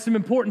 has some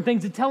important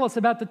things to tell us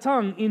about the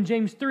tongue. In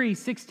James 3,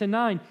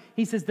 6-9,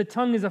 he says, the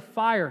tongue is a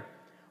fire,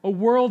 a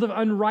world of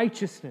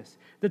unrighteousness.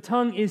 The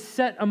tongue is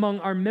set among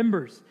our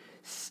members,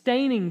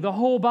 staining the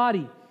whole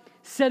body,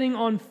 setting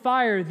on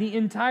fire the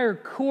entire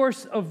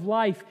course of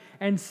life,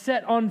 and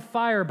set on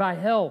fire by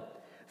hell.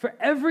 For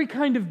every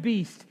kind of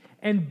beast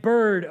and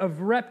bird,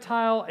 of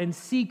reptile and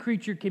sea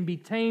creature can be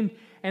tamed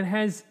and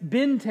has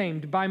been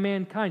tamed by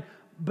mankind.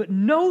 But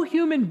no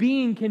human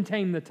being can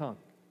tame the tongue.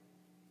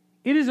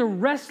 It is a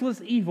restless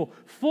evil,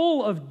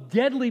 full of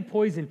deadly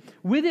poison.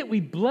 With it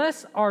we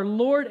bless our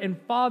Lord and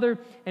Father,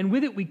 and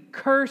with it we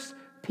curse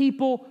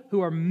people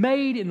who are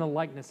made in the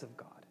likeness of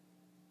God.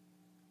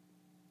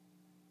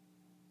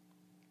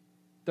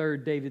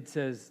 Third, David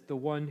says, the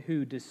one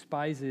who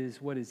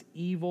despises what is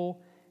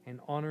evil and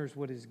honors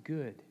what is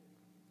good.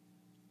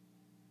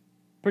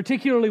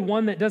 Particularly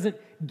one that doesn't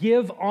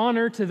give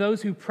honor to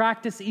those who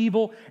practice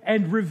evil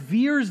and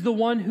reveres the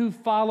one who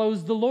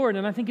follows the Lord.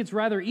 And I think it's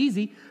rather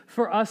easy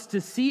for us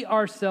to see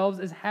ourselves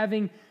as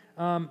having,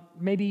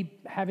 maybe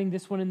having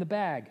this one in the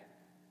bag.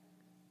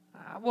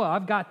 Well,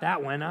 I've got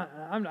that one.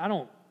 I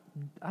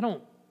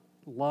don't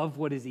love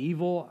what is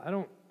evil. I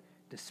don't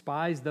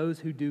despise those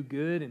who do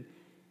good.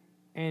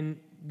 And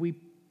we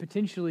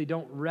potentially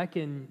don't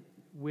reckon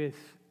with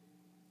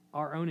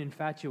our own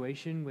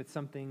infatuation with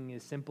something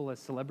as simple as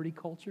celebrity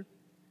culture,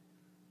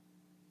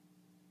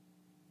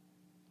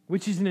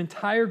 which is an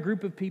entire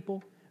group of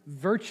people,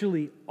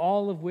 virtually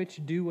all of which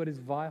do what is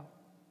vile.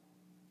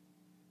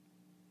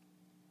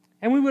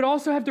 And we would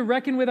also have to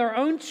reckon with our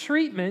own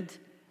treatment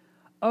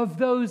of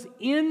those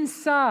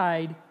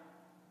inside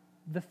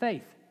the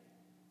faith.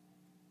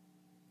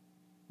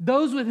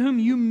 Those with whom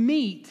you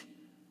meet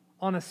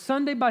on a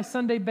Sunday by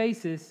Sunday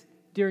basis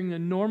during the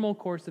normal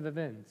course of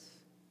events.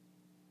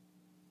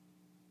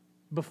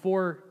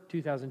 Before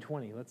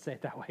 2020, let's say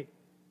it that way.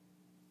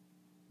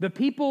 The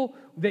people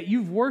that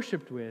you've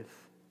worshiped with,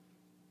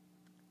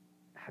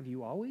 have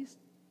you always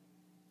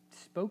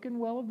spoken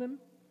well of them?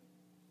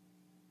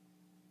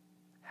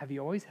 Have you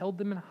always held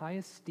them in high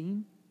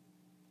esteem?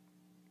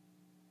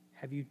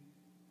 Have you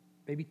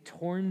maybe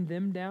torn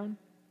them down?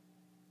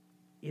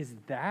 Is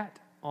that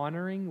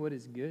honoring what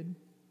is good?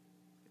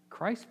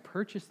 Christ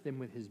purchased them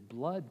with his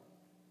blood,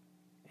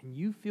 and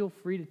you feel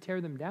free to tear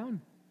them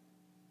down,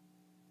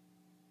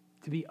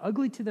 to be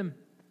ugly to them,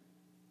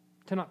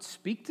 to not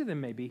speak to them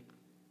maybe,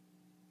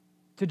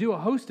 to do a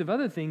host of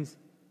other things.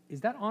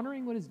 Is that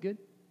honoring what is good?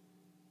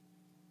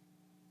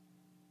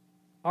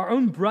 Our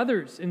own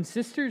brothers and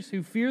sisters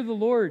who fear the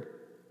Lord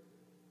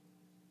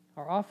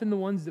are often the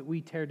ones that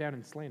we tear down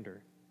and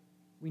slander.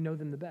 We know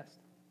them the best.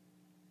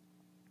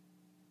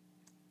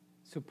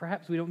 So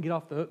perhaps we don't get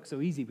off the hook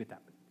so easy with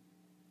that.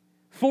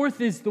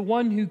 Fourth is the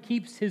one who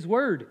keeps his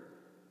word,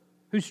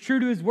 who's true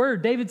to his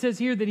word. David says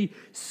here that he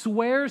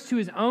swears to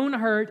his own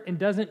hurt and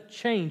doesn't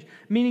change,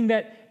 meaning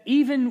that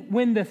even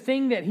when the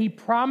thing that he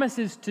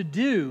promises to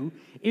do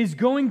is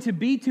going to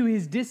be to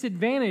his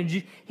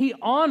disadvantage, he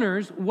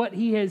honors what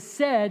he has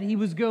said he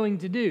was going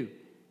to do.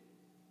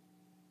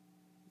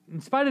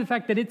 In spite of the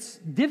fact that it's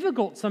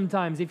difficult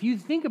sometimes, if you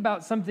think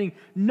about something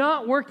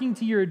not working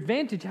to your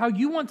advantage, how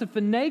you want to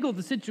finagle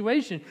the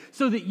situation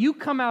so that you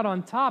come out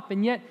on top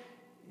and yet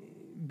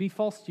be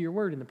false to your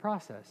word in the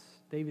process.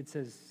 David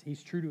says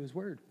he's true to his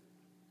word.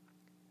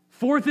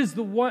 Fifth is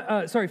the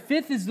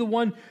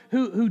one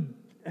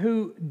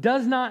who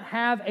does not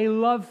have a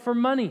love for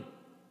money.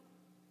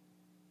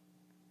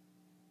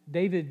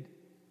 David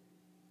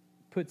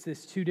puts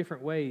this two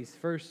different ways.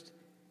 First,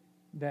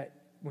 that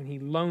when he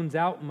loans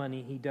out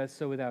money, he does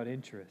so without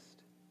interest.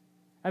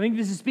 I think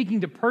this is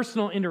speaking to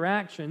personal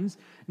interactions,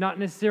 not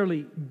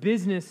necessarily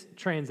business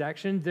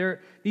transactions.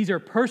 These are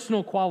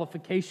personal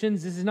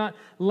qualifications. This is not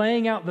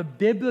laying out the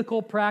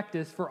biblical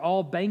practice for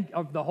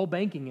the whole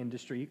banking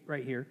industry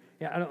right here.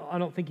 Yeah, I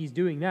don't think he's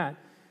doing that.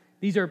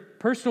 These are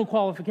personal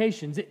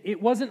qualifications.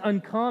 It wasn't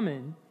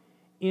uncommon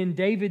in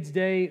David's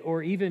day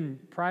or even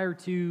prior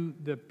to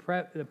the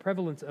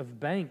prevalence of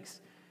banks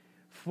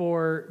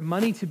for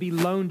money to be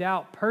loaned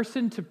out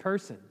person to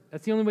person.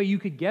 That's the only way you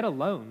could get a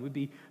loan, would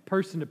be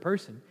person to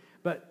person.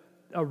 But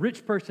a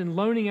rich person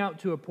loaning out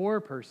to a poor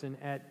person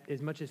at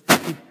as much as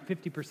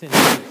 50%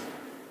 interest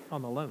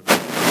on the loan.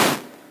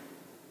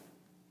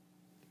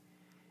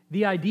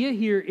 The idea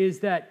here is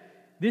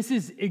that this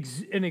is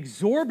an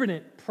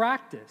exorbitant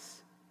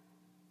practice,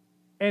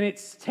 and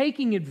it's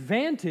taking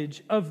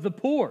advantage of the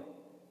poor,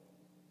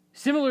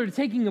 similar to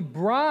taking a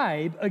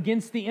bribe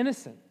against the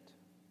innocent.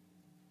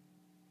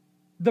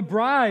 The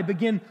bribe,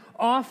 again,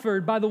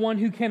 offered by the one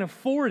who can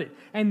afford it,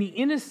 and the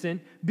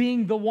innocent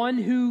being the one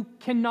who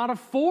cannot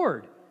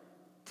afford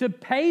to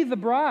pay the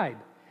bribe.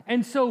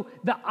 And so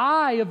the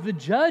eye of the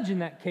judge in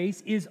that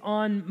case is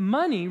on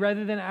money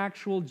rather than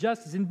actual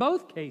justice. In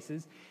both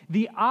cases,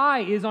 the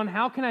eye is on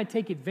how can I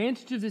take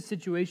advantage of this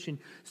situation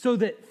so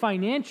that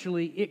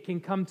financially it can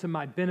come to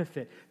my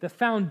benefit. The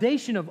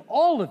foundation of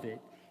all of it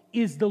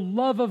is the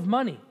love of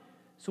money.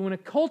 So when a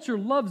culture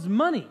loves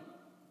money,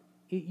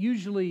 it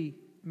usually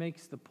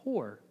makes the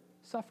poor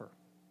suffer.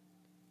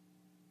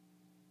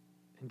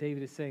 And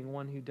David is saying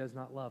one who does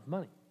not love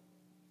money.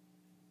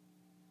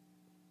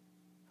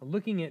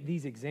 Looking at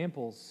these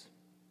examples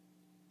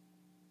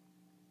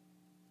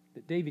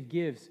that David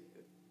gives,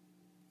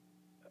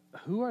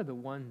 who are the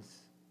ones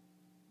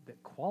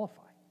that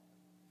qualify?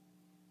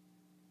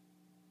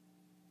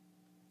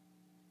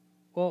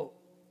 Well,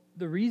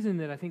 the reason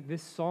that I think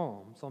this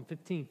Psalm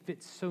 15,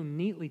 fits so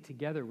neatly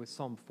together with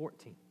Psalm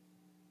 14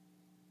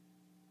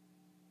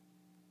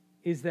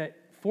 is that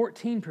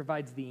 14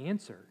 provides the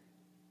answer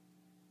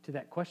to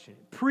that question.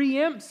 It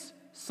preempts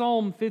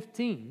Psalm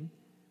 15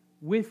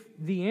 with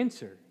the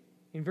answer.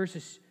 In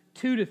verses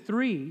 2 to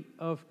 3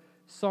 of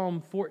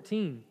Psalm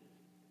 14,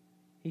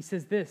 he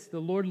says this: "The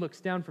Lord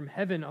looks down from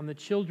heaven on the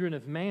children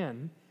of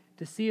man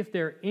to see if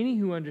there are any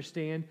who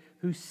understand,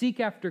 who seek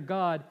after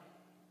God.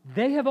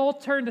 They have all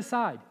turned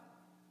aside.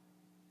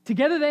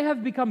 Together they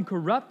have become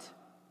corrupt.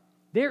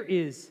 There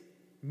is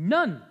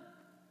none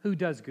who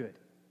does good.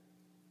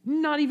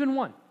 Not even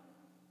one.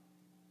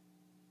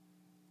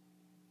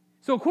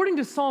 So according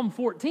to Psalm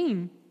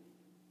 14,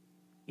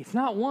 it's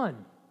not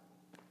one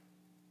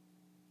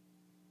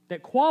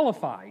that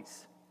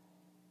qualifies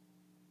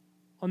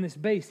on this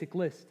basic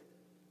list.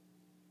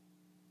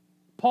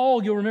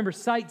 Paul, you'll remember,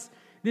 cites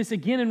this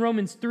again in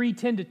Romans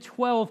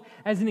 3:10-12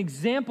 as an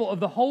example of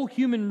the whole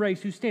human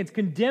race who stands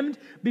condemned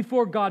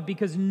before God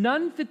because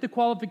none fit the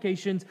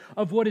qualifications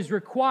of what is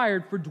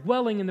required for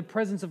dwelling in the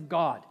presence of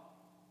God.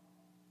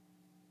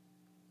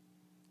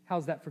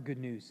 How's that for good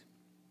news?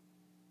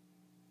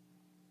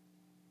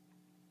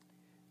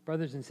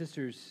 Brothers and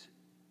sisters,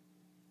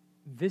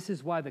 this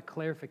is why the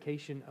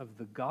clarification of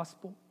the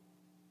gospel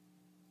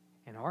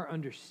and our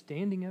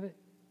understanding of it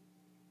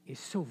is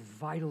so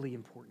vitally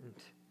important.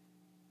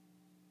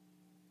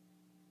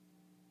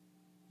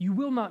 You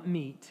will not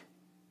meet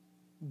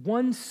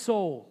one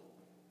soul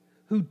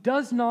who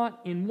does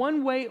not, in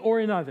one way or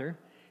another,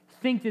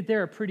 think that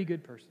they're a pretty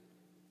good person.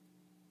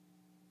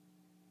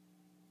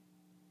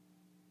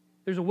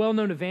 There's a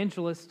well-known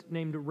evangelist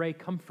named Ray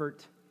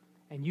Comfort,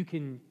 and you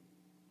can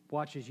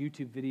watch his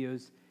YouTube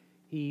videos.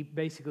 He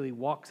basically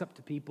walks up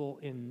to people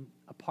in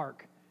a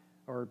park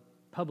or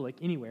public,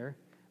 anywhere,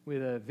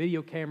 with a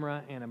video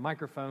camera and a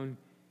microphone,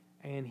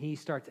 and he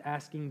starts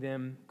asking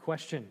them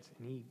questions.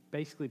 And he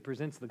basically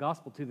presents the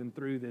gospel to them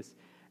through this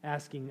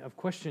asking of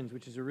questions,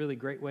 which is a really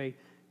great way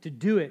to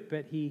do it.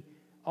 But he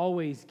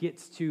always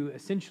gets to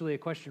essentially a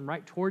question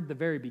right toward the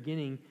very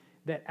beginning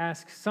that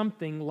asks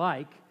something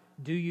like,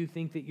 do you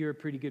think that you're a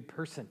pretty good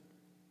person?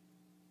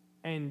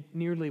 And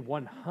nearly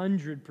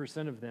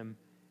 100% of them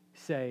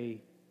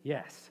say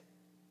yes.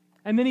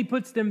 And then he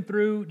puts them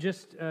through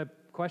just a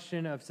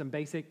question of some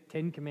basic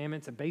Ten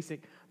Commandments, a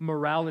basic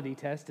morality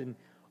test, and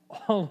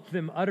all of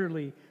them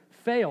utterly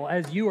fail,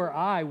 as you or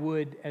I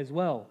would as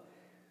well.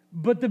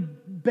 But the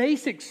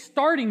basic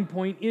starting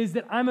point is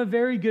that I'm a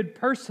very good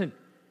person.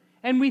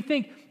 And we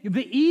think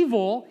the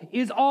evil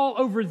is all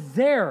over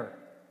there.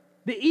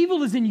 The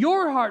evil is in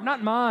your heart,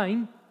 not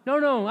mine.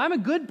 No, I'm a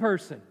good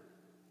person.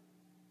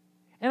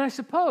 And I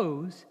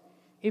suppose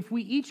if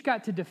we each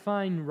got to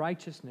define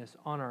righteousness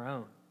on our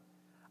own,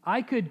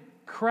 I could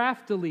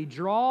craftily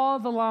draw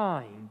the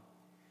line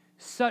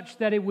such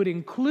that it would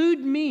include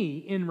me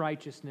in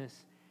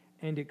righteousness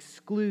and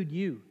exclude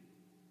you.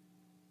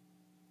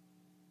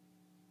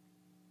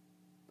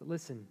 But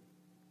listen,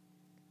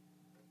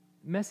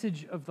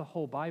 message of the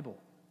whole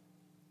Bible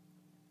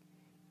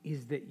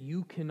is that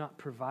you cannot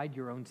provide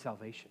your own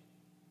salvation.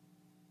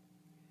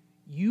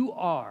 You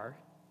are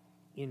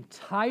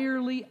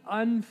entirely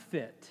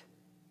unfit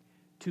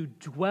to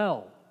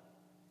dwell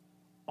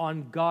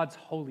on God's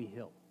holy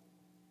hill.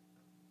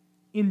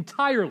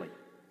 Entirely.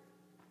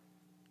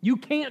 You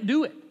can't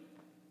do it.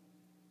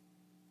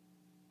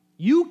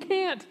 You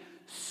can't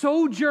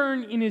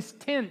sojourn in his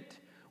tent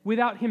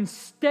without him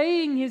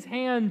staying his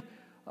hand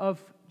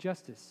of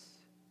justice.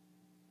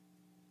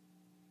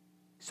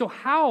 So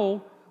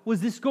how was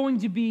this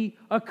going to be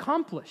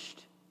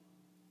accomplished?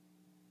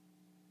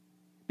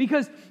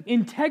 Because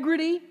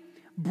integrity,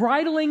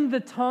 bridling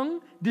the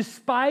tongue,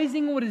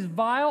 despising what is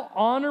vile,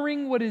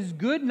 honoring what is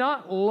good,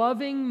 not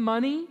loving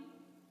money,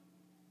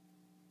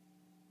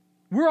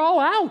 we're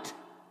all out.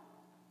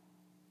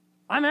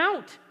 I'm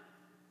out.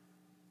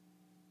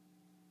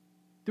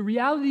 The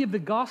reality of the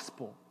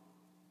gospel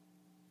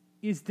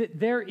is that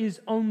there is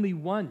only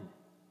one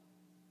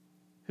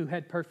who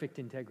had perfect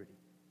integrity,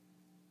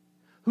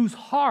 whose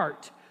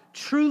heart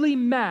truly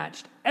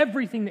matched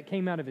everything that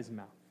came out of his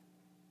mouth,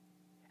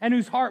 and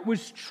whose heart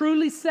was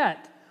truly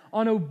set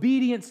on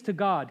obedience to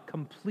God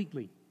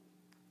completely.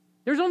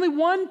 There's only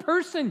one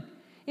person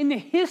in the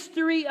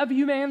history of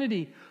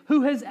humanity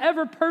who has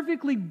ever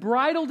perfectly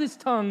bridled his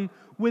tongue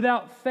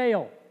without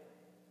fail,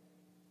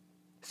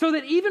 so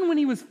that even when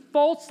he was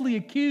falsely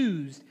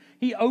accused,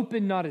 he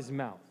opened not his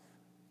mouth.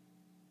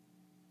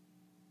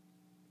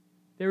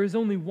 There is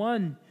only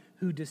one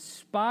who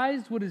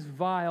despised what is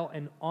vile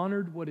and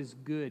honored what is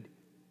good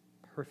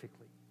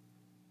perfectly.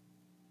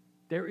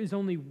 There is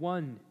only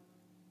one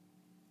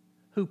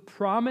who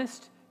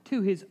promised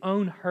to his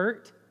own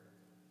hurt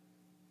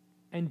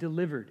and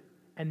delivered,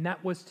 and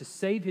that was to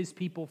save his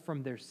people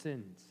from their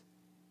sins.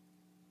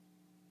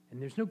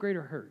 And there's no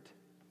greater hurt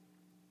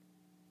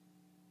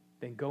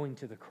than going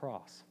to the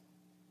cross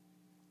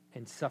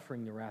and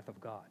suffering the wrath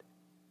of God.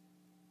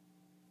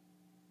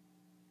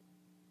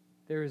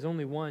 There is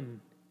only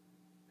one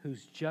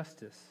whose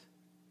justice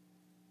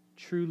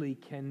truly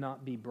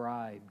cannot be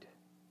bribed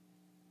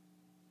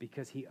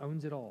because he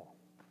owns it all.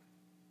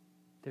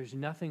 There's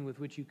nothing with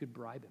which you could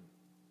bribe him.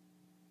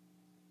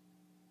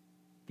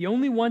 The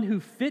only one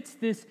who fits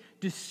this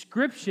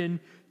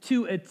description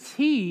to a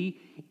T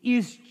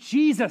is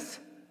Jesus.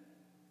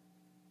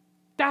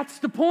 That's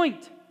the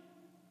point.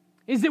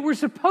 Is that we're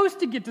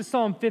supposed to get to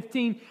Psalm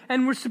 15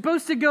 and we're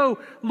supposed to go,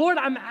 Lord,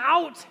 I'm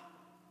out.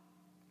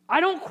 I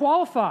don't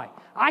qualify.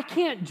 I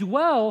can't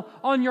dwell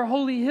on your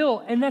holy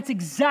hill. And that's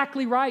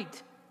exactly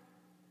right.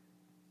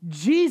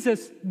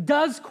 Jesus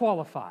does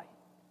qualify.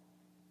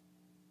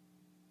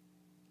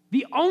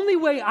 The only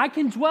way I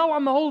can dwell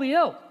on the holy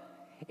hill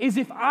is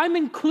if I'm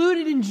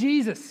included in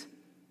Jesus.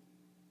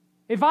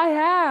 If I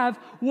have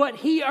what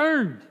He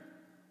earned.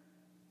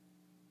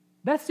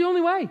 That's the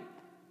only way.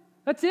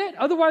 That's it.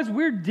 Otherwise,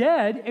 we're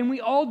dead and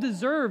we all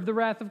deserve the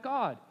wrath of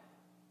God.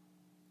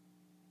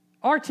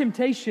 Our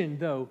temptation,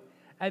 though,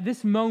 at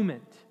this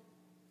moment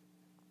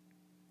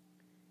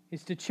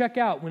is to check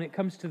out when it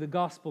comes to the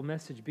gospel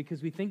message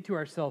because we think to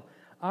ourselves,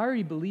 I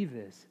already believe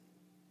this.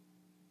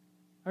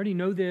 I already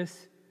know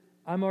this.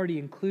 I'm already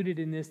included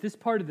in this. This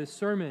part of the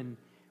sermon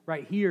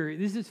right here,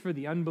 this is for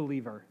the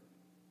unbeliever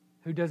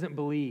who doesn't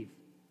believe.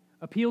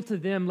 Appeal to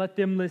them, let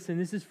them listen.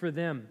 This is for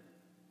them.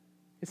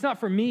 It's not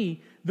for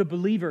me, the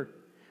believer.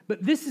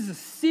 But this is a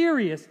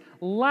serious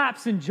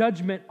lapse in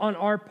judgment on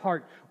our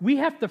part. We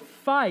have to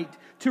fight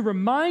to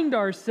remind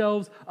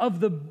ourselves of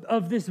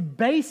this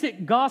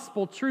basic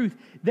gospel truth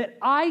that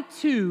I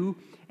too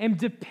am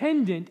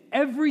dependent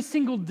every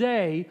single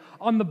day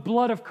on the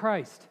blood of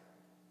Christ.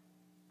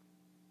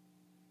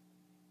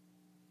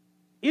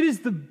 It is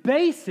the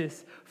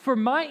basis for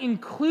my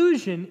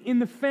inclusion in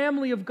the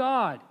family of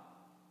God,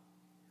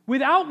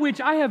 without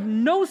which I have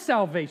no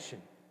salvation.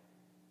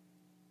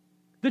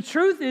 The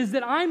truth is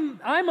that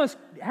I must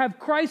have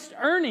Christ's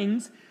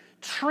earnings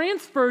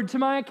transferred to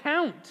my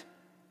account.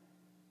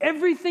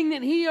 Everything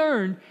that He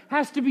earned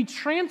has to be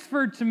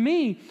transferred to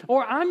me,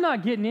 or I'm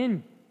not getting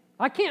in.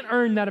 I can't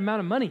earn that amount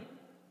of money.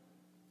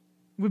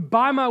 I would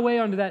buy my way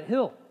onto that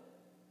hill.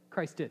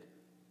 Christ did.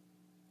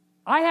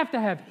 I have to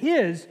have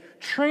His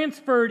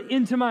transferred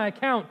into my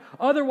account.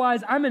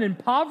 Otherwise, I'm an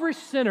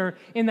impoverished sinner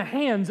in the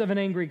hands of an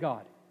angry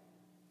God.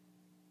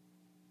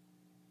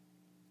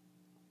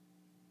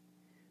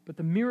 But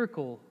the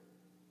miracle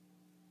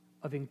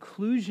of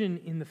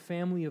inclusion in the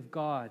family of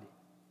God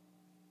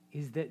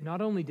is that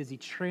not only does He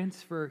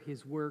transfer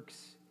His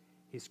works,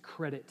 His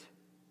credit,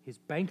 His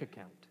bank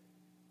account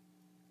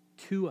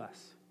to us,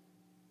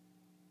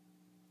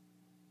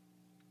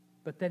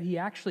 but that He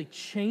actually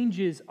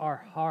changes our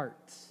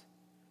hearts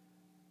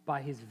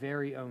by His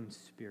very own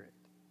Spirit.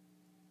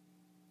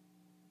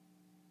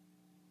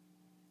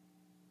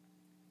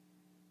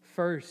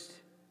 First,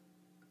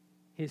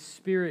 His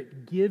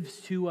Spirit gives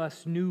to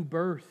us new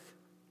birth.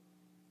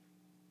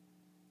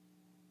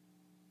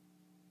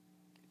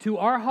 To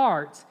our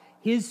hearts,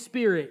 His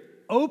Spirit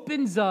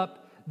opens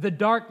up the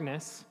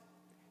darkness,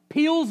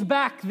 peels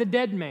back the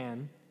dead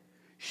man,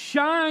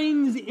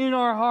 shines in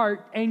our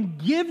heart, and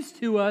gives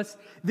to us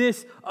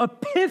this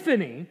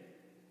epiphany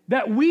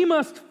that we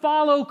must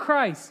follow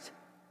Christ.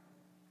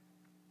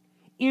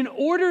 In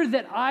order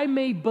that I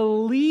may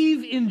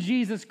believe in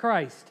Jesus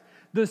Christ,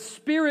 the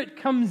Spirit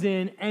comes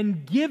in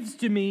and gives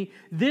to me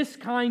this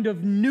kind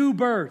of new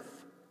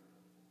birth.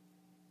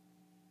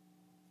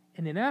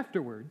 And then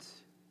afterwards,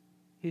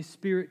 His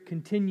Spirit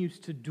continues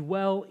to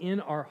dwell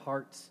in our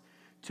hearts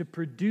to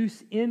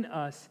produce in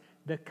us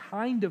the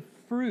kind of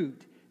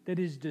fruit that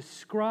is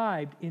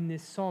described in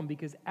this psalm.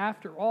 Because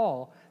after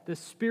all, the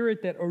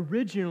Spirit that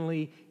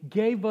originally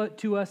gave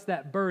to us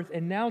that birth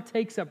and now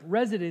takes up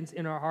residence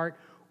in our heart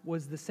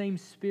was the same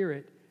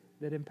Spirit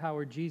that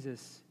empowered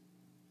Jesus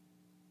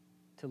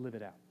to live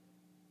it out.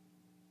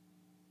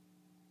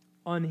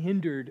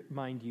 Unhindered,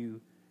 mind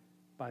you,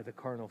 by the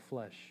carnal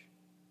flesh.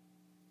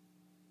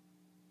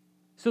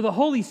 So the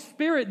Holy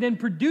Spirit then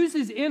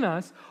produces in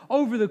us,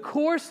 over the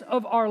course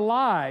of our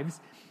lives,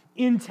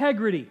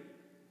 integrity.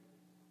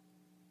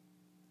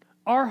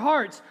 Our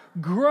hearts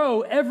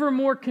grow ever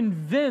more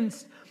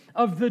convinced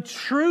of the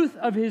truth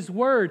of His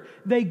Word.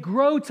 They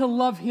grow to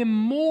love Him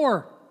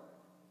more.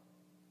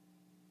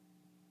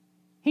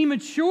 He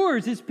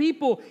matures His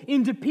people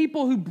into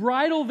people who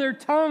bridle their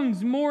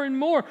tongues more and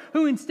more,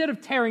 who instead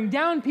of tearing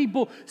down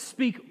people,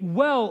 speak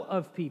well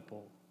of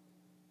people.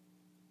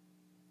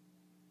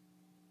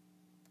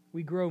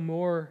 We grow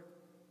more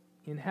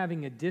in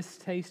having a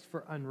distaste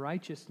for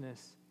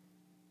unrighteousness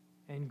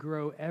and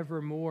grow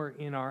ever more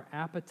in our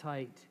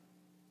appetite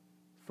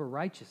for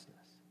righteousness.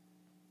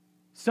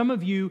 Some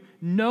of you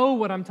know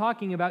what I'm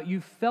talking about.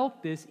 You've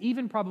felt this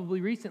even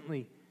probably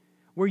recently,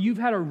 where you've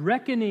had a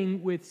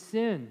reckoning with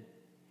sin.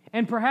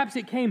 And perhaps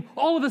it came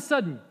all of a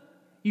sudden.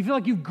 You feel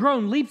like you've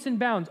grown leaps and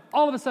bounds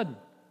all of a sudden.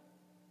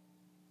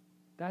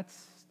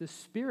 That's the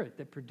Spirit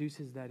that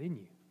produces that in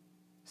you.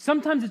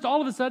 Sometimes it's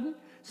all of a sudden.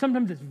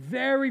 Sometimes it's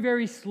very,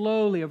 very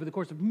slowly over the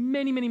course of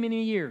many, many,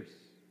 many years.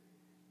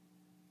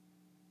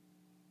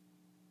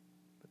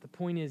 But the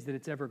point is that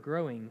it's ever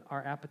growing,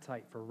 our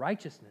appetite for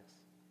righteousness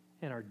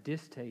and our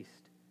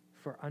distaste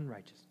for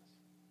unrighteousness.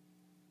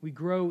 We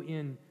grow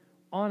in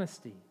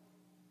honesty.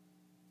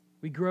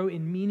 We grow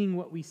in meaning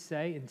what we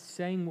say and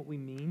saying what we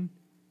mean.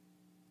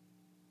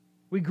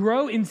 We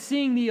grow in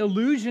seeing the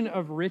illusion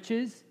of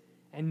riches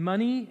and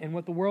money and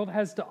what the world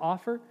has to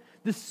offer.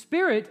 The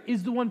Spirit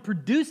is the one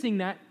producing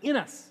that in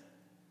us.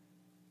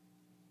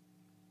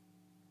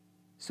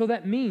 So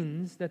that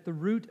means that the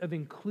root of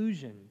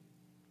inclusion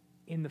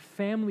in the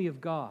family of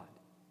God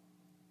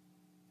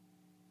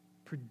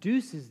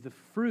produces the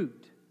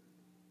fruit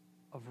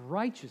of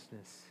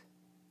righteousness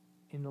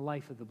in the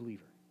life of the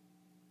believer.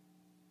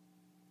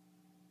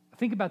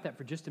 Think about that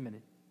for just a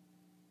minute.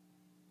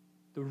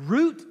 The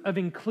root of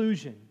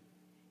inclusion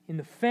in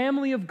the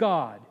family of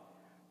God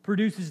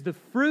produces the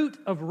fruit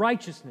of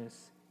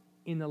righteousness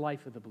in the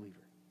life of the believer.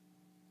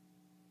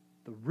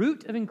 The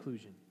root of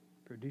inclusion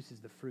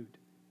produces the fruit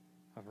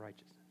of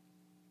righteousness.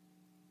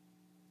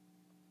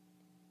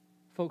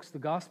 Folks, the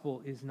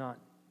gospel is not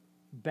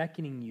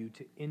beckoning you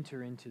to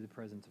enter into the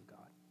presence of God.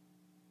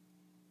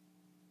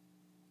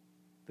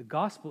 The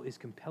gospel is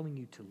compelling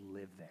you to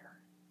live there.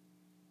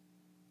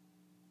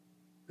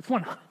 It's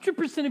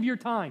 100% of your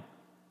time.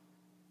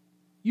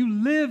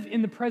 You live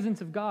in the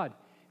presence of God.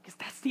 Because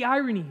that's the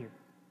irony here.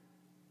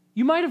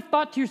 You might have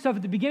thought to yourself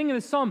at the beginning of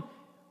the psalm,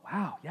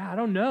 wow, I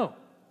don't know.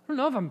 I don't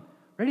know if I'm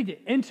ready to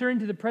enter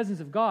into the presence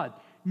of God.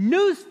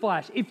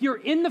 Newsflash, if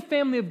you're in the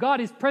family of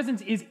God, His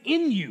presence is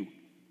in you.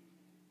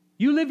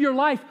 You live your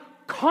life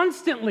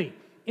constantly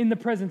in the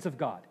presence of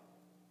God.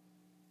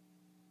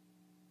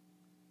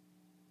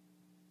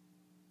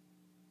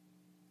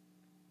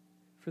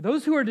 For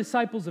those who are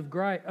disciples of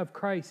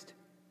Christ,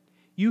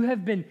 you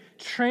have been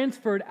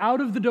transferred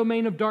out of the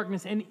domain of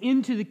darkness and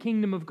into the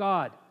kingdom of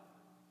God.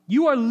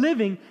 You are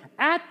living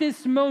at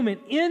this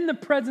moment in the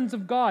presence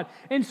of God.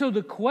 And so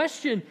the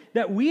question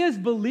that we as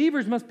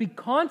believers must be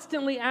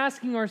constantly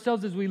asking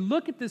ourselves as we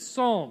look at this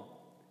psalm,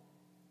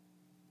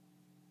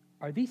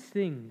 are these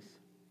things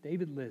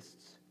David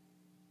lists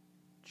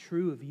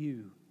true of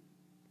you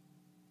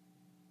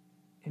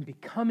and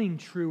becoming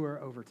truer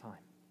over time?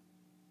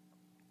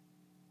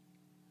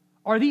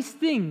 Are these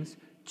things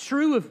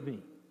true of me?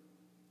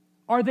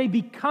 Are they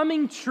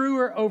becoming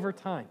truer over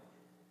time?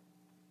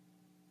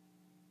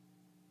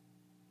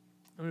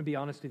 I'm going to be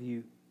honest with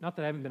you. Not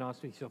that I haven't been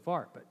honest with you so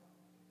far, but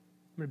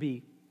I'm going to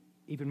be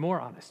even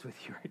more honest with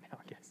you right now,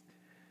 I guess.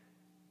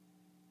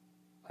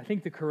 I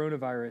think the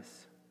coronavirus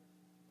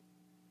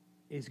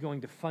is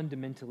going to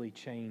fundamentally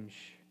change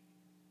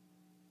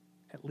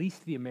at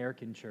least the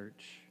American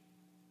church,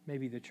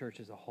 maybe the church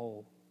as a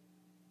whole,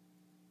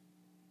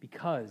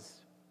 because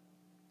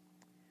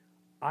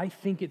I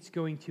think it's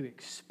going to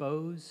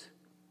expose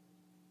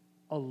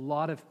a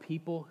lot of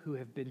people who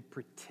have been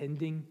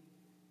pretending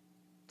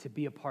to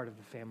be a part of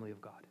the family of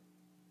God.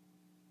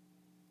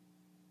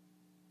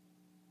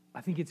 I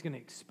think it's going to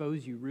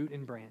expose you root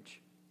and branch.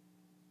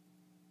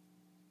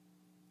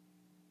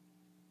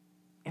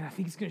 And I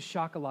think it's going to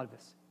shock a lot of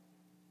us,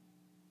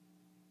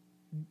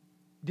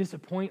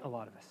 disappoint a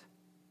lot of us,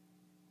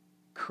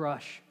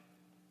 crush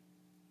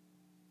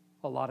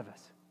a lot of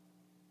us,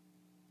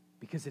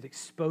 because it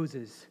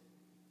exposes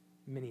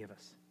many of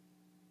us.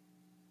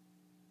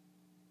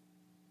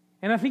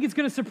 And I think it's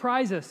going to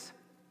surprise us.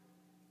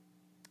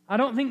 I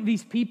don't think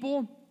these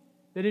people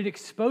that it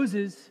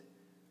exposes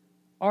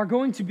are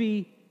going to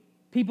be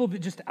people that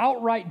just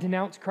outright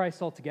denounce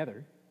Christ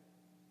altogether.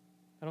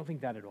 I don't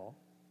think that at all.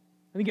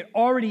 I think it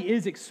already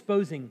is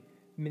exposing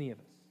many of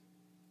us.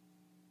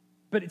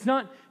 But it's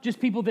not just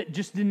people that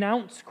just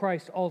denounce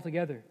Christ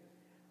altogether.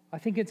 I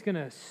think it's going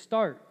to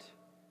start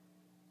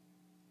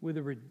with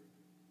a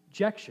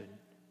rejection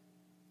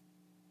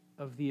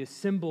of the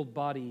assembled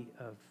body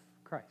of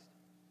Christ.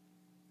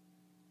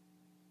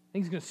 I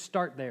think it's going to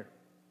start there.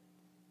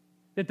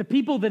 That the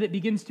people that it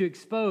begins to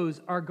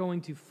expose are going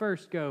to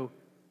first go,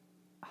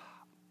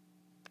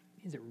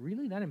 is it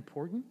really that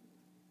important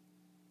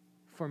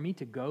for me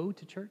to go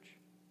to church?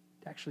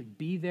 To actually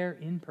be there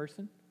in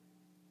person?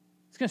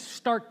 It's going to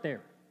start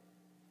there.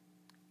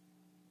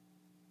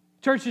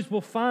 Churches will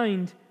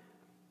find,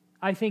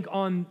 I think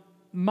on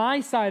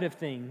my side of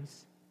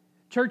things,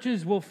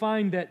 churches will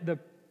find that the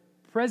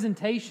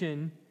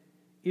presentation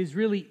is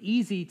really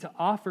easy to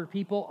offer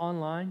people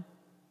online.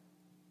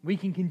 We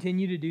can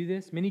continue to do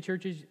this. Many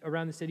churches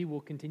around the city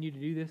will continue to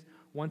do this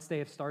once they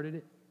have started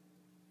it.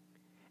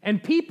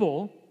 And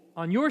people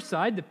on your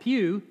side, the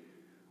pew,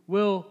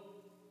 will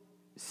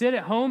sit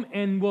at home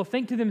and will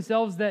think to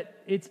themselves that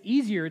it's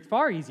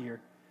far easier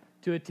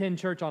to attend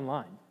church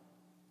online.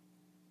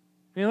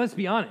 I mean, let's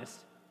be honest.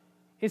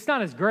 It's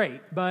not as great,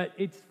 but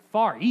it's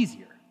far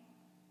easier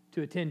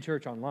to attend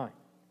church online.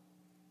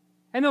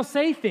 And they'll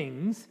say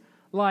things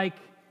like,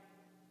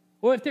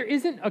 well, if there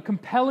isn't a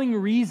compelling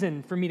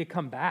reason for me to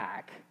come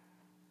back,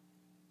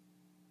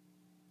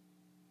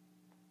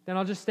 then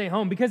I'll just stay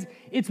home because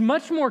it's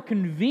much more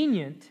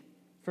convenient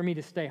for me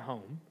to stay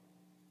home.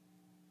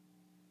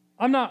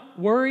 I'm not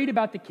worried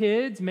about the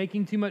kids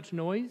making too much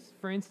noise,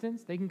 for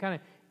instance. They can kind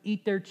of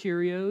eat their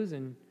Cheerios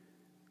and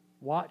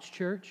watch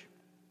church.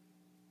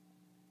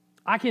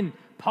 I can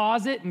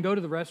pause it and go to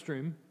the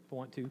restroom if I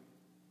want to.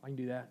 I can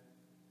do that.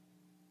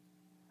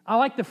 I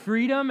like the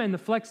freedom and the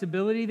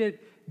flexibility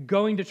that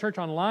going to church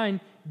online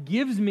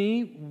gives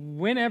me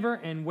whenever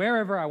and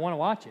wherever I want to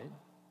watch it.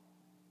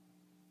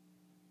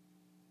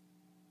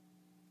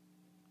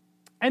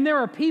 And there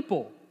are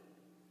people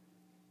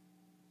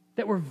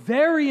that were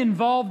very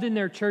involved in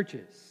their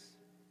churches,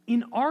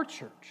 in our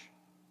church,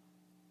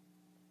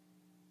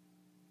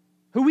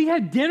 who we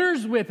had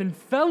dinners with and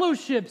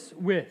fellowships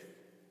with.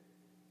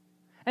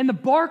 And the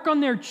bark on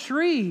their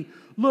tree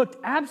looked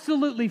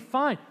absolutely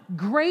fine,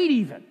 great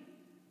even.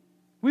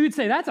 We would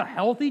say that's a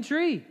healthy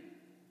tree.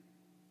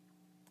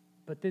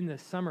 But then the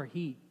summer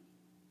heat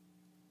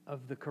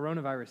of the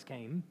coronavirus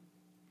came,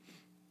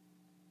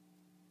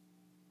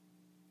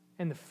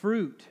 and the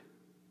fruit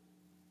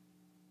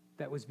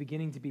that was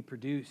beginning to be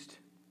produced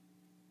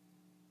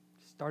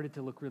started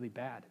to look really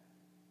bad.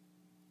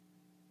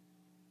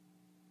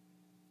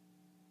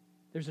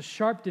 There's a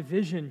sharp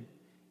division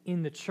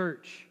in the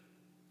church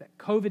that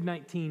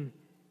COVID-19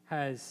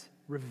 has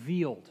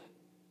revealed,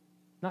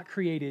 not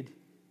created.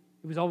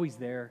 It was always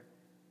there,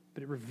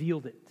 but it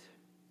revealed it,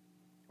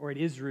 or it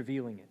is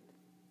revealing it.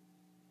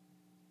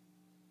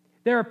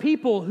 There are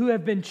people who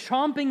have been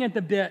chomping at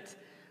the bit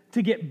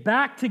to get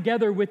back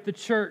together with the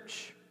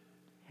church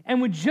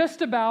and would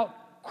just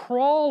about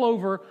crawl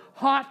over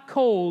hot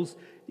coals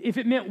if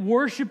it meant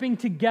worshiping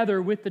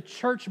together with the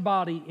church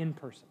body in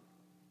person.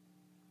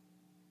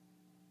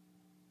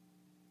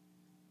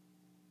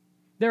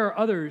 There are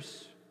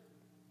others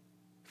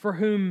for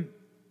whom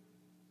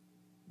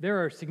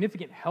there are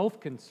significant health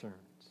concerns,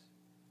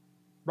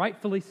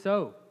 rightfully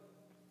so,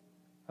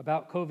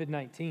 about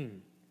COVID-19.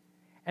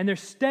 And they're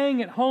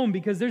staying at home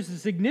because there's a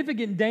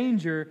significant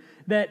danger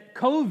that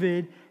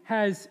COVID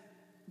has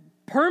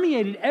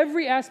permeated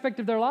every aspect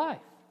of their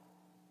life.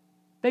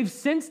 They've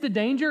sensed the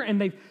danger and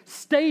they've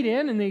stayed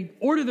in and they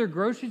order their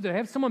groceries, they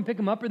have someone pick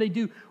them up, or they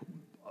do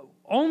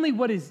only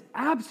what is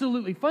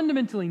absolutely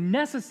fundamentally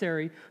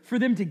necessary for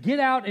them to get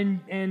out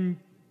and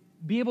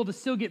be able to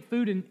still get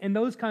food and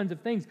those kinds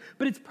of things.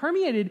 But it's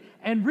permeated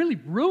and really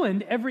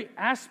ruined every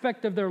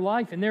aspect of their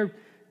life, and they're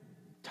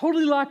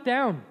totally locked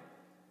down.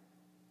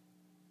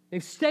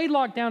 They've stayed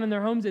locked down in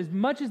their homes as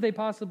much as they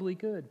possibly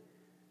could.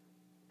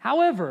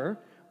 However,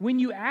 when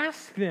you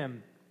ask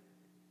them,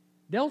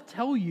 they'll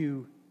tell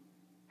you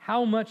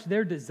how much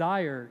their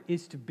desire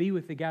is to be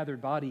with the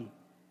gathered body,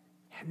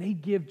 and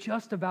they'd give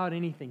just about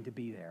anything to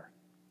be there.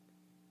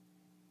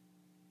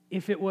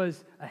 If it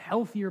was a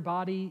healthier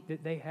body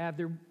that they have,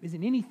 there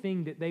isn't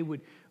anything that they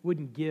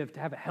wouldn't give to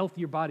have a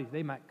healthier body that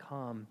they might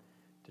come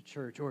to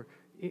church. Or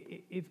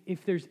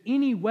if there's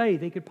any way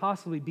they could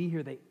possibly be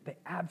here, they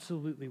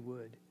absolutely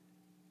would.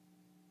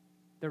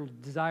 Their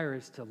desire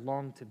is to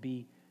long to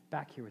be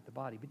back here with the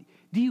body. But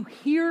do you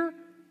hear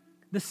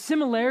the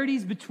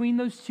similarities between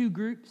those two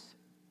groups?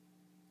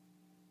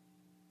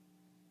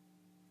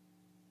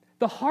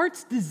 The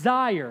heart's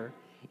desire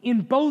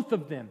in both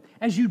of them,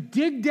 as you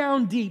dig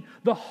down deep,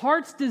 the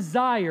heart's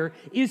desire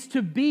is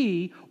to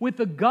be with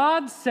the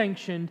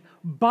God-sanctioned,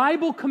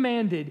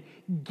 Bible-commanded,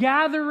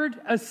 gathered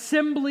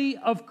assembly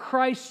of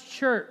Christ's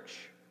church.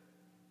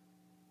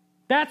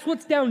 That's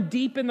what's down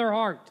deep in their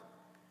heart.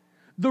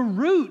 The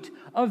root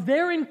of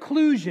their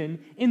inclusion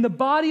in the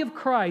body of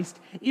Christ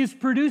is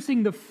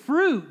producing the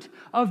fruit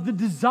of the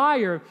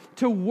desire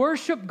to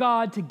worship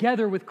God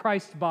together with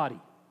Christ's body,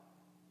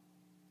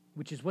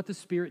 which is what the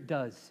Spirit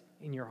does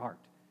in your heart.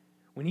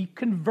 When He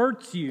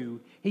converts you,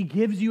 He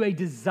gives you a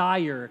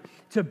desire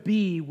to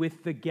be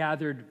with the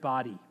gathered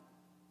body.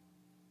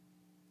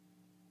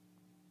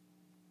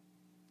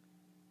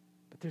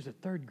 But there's a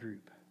third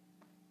group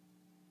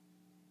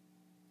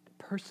that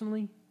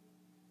personally,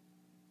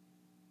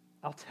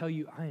 I'll tell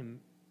you, I am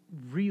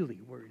really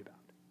worried about.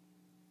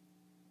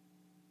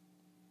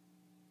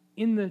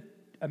 In the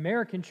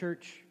American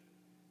church,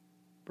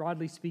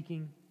 broadly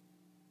speaking,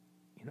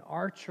 in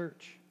our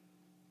church,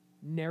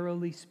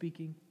 narrowly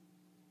speaking,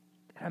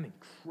 that I'm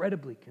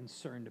incredibly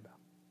concerned about.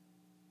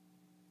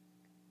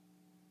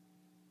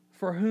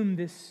 For whom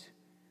this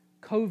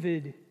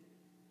COVID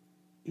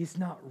is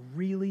not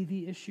really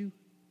the issue.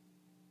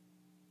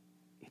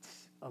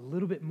 It's a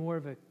little bit more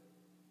of an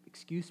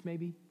excuse,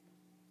 maybe,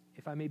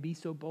 if I may be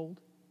so bold.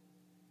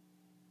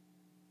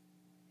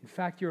 In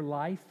fact, your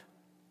life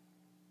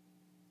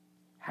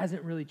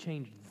hasn't really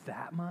changed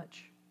that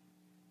much.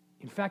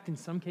 In fact, in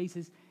some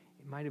cases,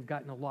 it might have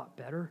gotten a lot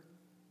better.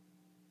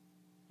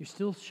 You're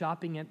still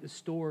shopping at the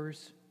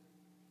stores.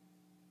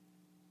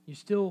 You're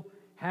still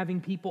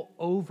having people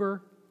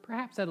over,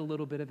 perhaps at a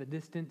little bit of a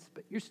distance,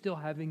 but you're still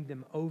having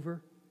them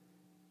over.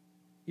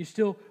 You're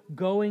still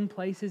going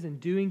places and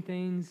doing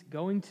things,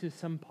 going to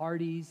some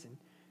parties and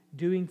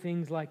doing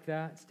things like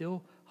that,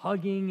 still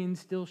hugging and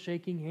still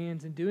shaking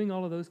hands and doing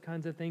all of those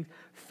kinds of things,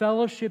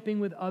 fellowshipping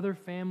with other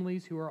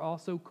families who are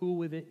also cool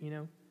with it, you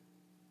know.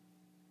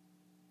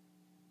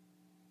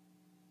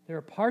 There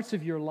are parts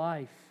of your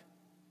life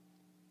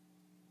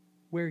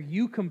where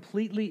you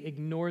completely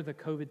ignore the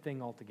COVID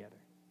thing altogether.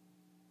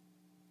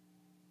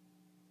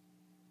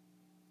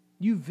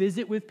 You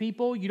visit with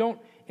people, you don't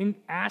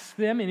ask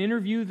them and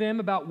interview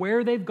them about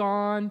where they've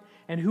gone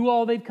and who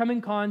all they've come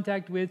in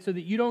contact with so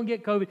that you don't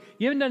get COVID.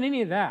 You haven't done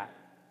any of that.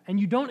 And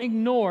you don't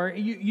ignore,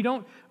 you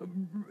don't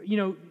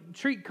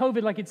treat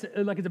COVID like it's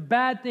a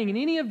bad thing in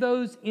any of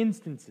those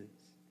instances.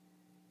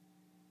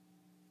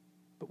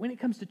 But when it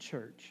comes to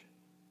church,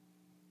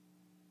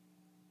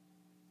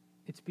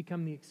 it's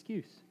become the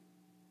excuse.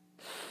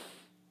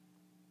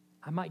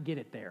 I might get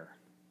it there.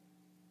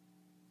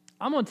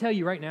 I'm going to tell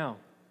you right now,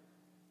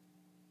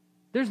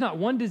 there's not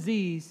one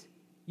disease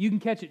you can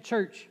catch at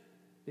church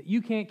that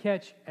you can't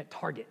catch at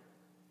Target.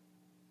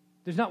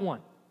 There's not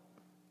one.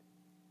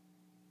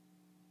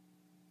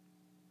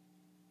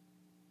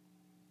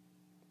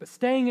 But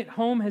staying at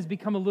home has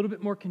become a little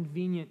bit more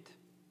convenient.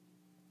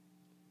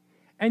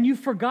 And you've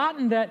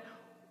forgotten that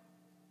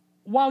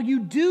while you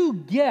do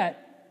get,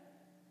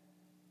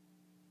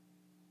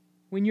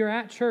 when you're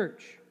at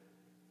church,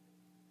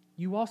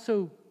 you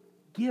also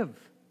give.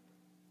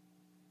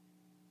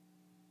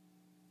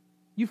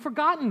 You've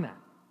forgotten that.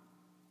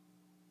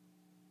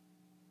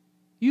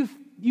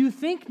 You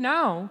think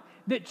now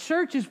that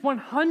church is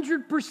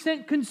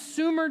 100%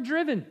 consumer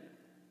driven.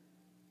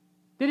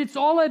 That it's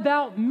all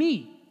about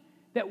me.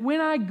 That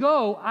when I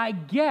go, I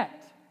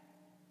get.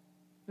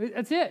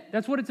 That's it.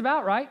 That's what it's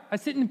about, right? I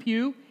sit in the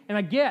pew and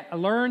I get. I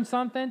learn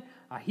something.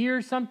 I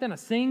hear something. I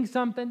sing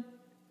something.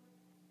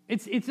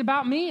 It's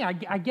about me.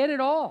 I get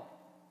it all.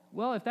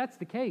 Well, if that's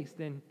the case,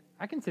 then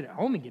I can sit at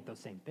home and get those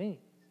same things.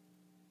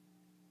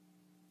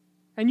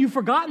 And you've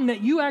forgotten that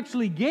you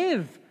actually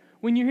give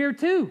when you're here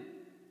too.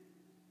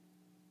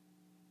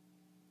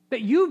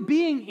 That you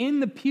being in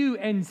the pew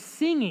and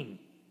singing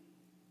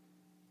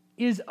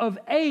is of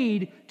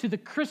aid to the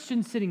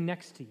Christian sitting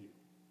next to you.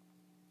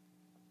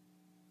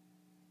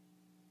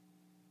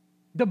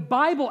 The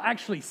Bible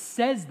actually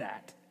says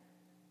that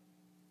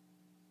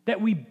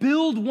we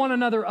build one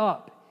another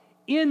up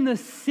in the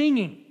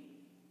singing.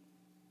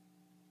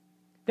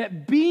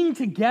 That being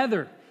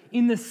together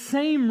in the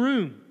same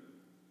room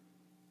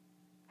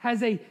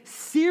has a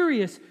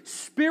serious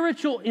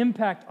spiritual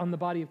impact on the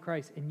body of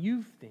Christ. And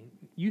you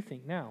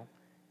think now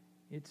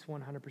it's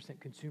 100%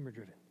 consumer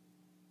driven.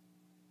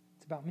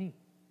 It's about me.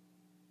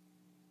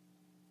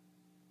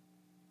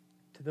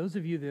 To those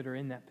of you that are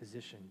in that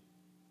position,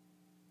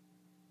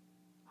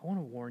 I want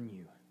to warn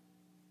you.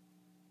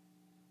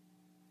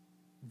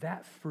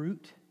 That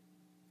fruit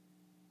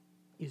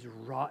is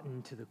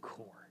rotten to the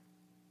core.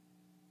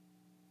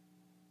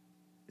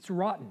 It's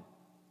rotten.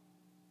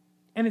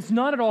 And it's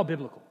not at all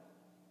biblical.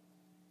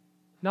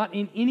 Not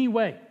in any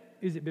way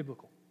is it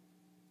biblical.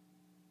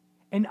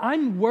 And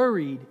I'm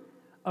worried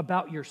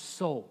about your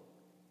soul.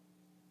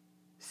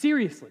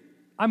 Seriously,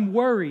 I'm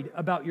worried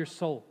about your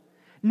soul.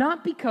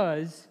 Not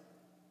because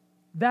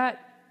that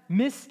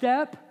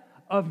misstep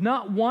of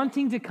not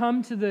wanting to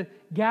come to the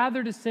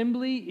gathered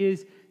assembly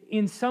is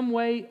in some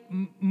way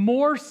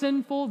more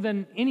sinful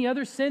than any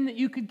other sin that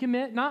you could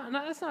commit.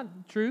 That's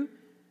not true.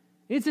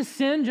 It's a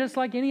sin just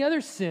like any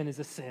other sin is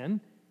a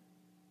sin.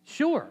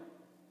 Sure.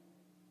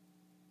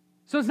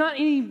 So it's not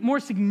any more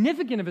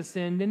significant of a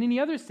sin than any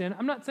other sin.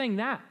 I'm not saying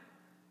that.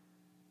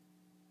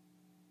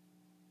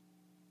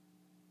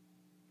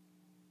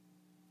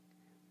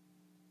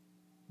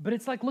 But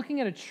it's like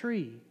looking at a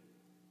tree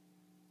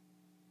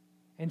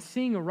and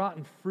seeing a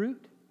rotten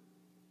fruit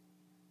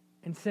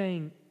and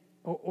saying,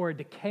 or a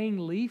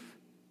decaying leaf,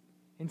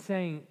 and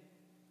saying,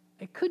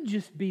 it could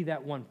just be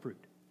that one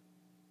fruit.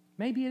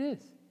 Maybe it is.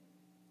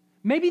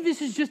 Maybe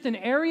this is just an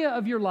area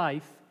of your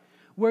life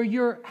where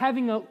you're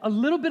having a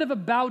little bit of a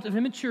bout of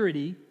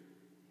immaturity,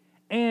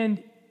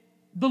 and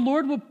the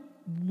Lord will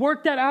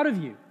work that out of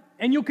you.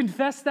 And you'll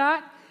confess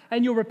that,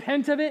 and you'll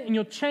repent of it, and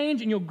you'll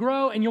change, and you'll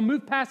grow, and you'll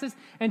move past this.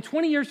 And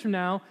 20 years from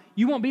now,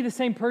 you won't be the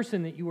same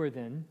person that you were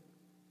then.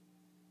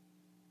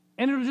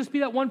 And it'll just be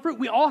that one fruit.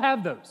 We all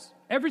have those.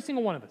 Every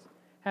single one of us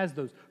has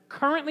those.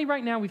 Currently,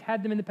 right now, we've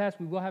had them in the past.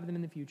 We will have them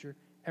in the future.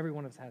 Every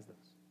one of us has those.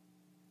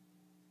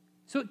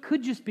 So it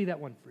could just be that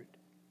one fruit.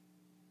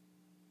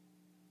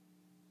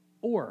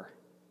 Or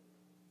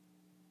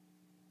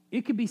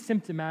it could be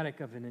symptomatic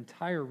of an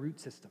entire root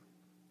system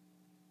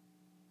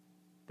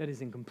that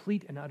is in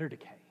complete and utter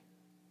decay.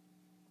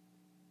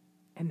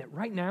 And that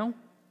right now,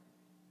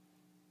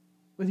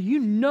 whether you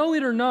know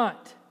it or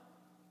not,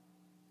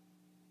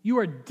 you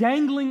are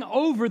dangling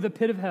over the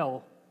pit of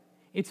hell,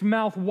 its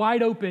mouth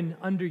wide open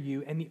under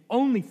you, and the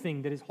only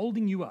thing that is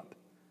holding you up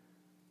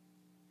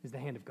is the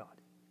hand of God.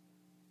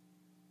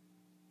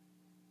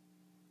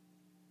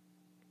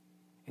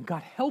 And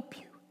God help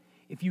you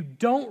if you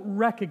don't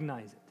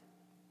recognize it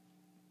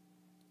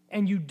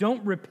and you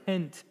don't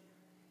repent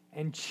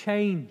and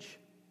change.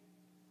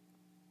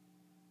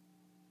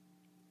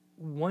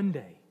 One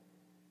day,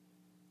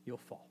 you'll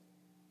fall.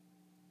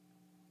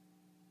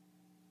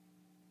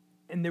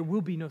 And there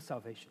will be no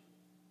salvation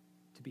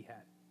to be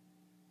had.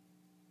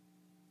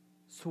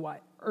 So I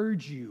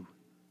urge you,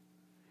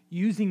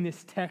 using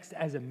this text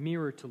as a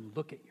mirror, to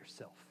look at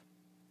yourself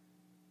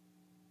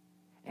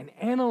and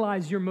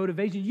analyze your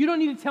motivation. You don't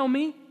need to tell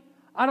me.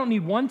 I don't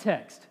need one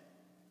text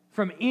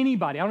from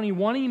anybody. I don't need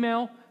one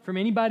email from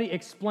anybody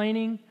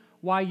explaining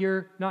why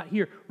you're not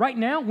here. Right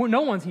now,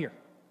 no one's here.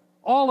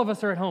 All of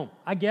us are at home.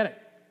 I get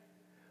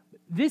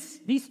it.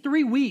 These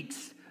 3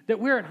 weeks that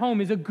we're at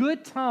home is a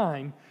good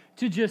time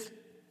to just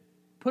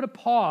put a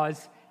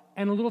pause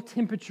and a little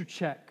temperature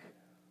check.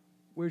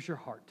 Where's your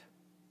heart?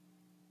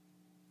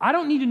 I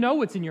don't need to know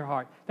what's in your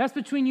heart. That's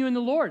between you and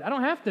the Lord. I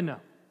don't have to know.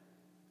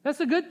 That's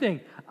a good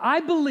thing. I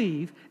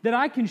believe that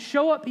I can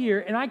show up here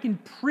and I can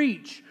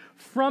preach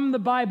from the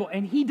Bible,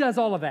 and He does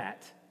all of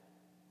that.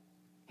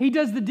 He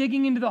does the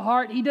digging into the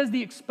heart. He does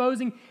the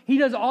exposing. He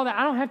does all that.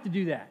 I don't have to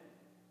do that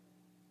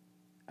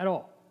at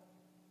all.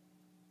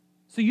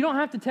 So you don't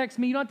have to text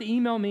me. You don't have to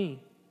email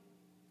me.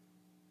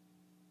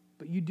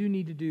 But you do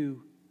need to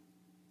do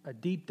a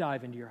deep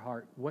dive into your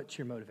heart. What's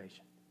your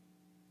motivation?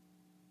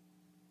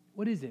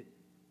 What is it?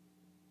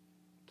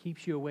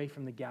 Keeps you away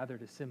from the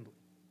gathered assembly?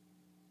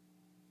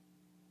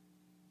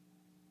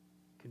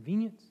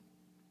 Convenience?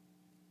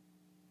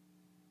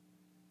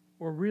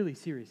 Or really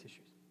serious issues?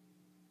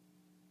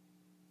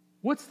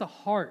 What's the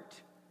heart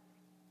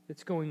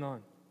that's going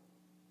on?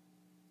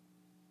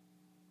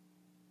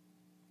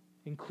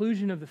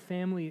 Inclusion of the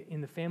family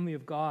in the family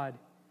of God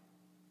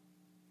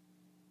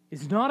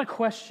is not a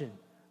question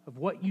of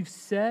what you've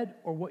said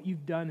or what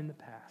you've done in the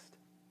past.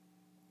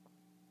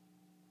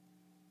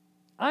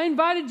 I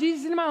invited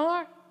Jesus into my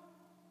heart.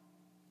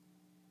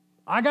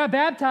 I got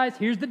baptized.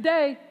 Here's the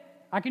day.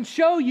 I can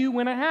show you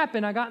when it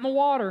happened. I got in the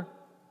water.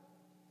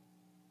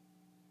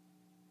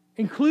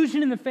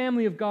 Inclusion in the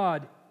family of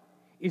God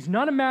is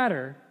not a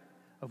matter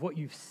of what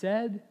you've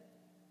said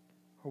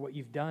or what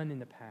you've done in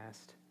the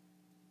past.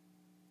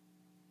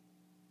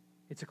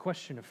 It's a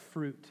question of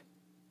fruit.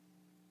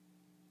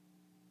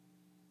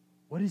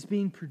 What is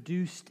being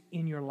produced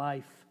in your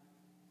life?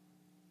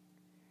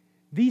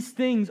 These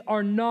things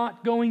are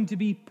not going to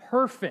be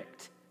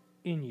perfect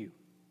in you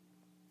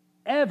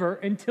ever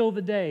until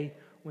the day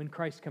when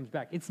Christ comes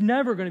back. It's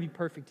never going to be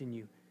perfect in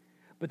you,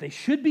 but they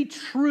should be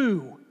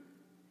true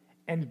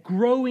and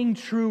growing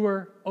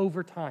truer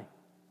over time.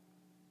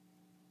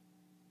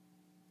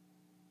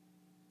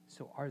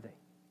 So are they?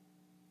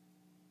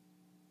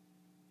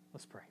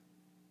 Let's pray.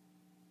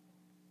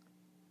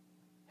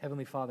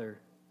 Heavenly Father,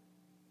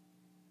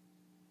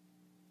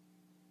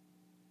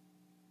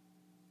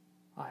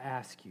 I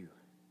ask you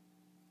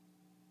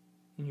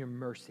in your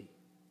mercy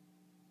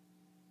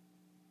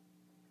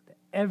that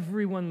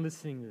everyone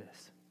listening to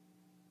this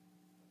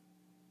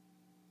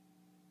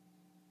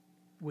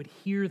would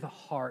hear the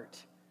heart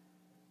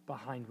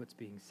behind what's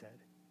being said,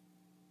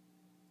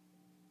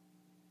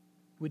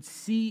 would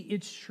see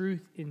its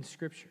truth in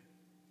Scripture,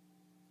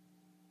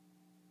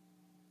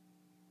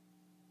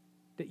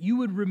 that you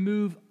would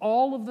remove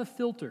all of the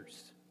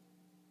filters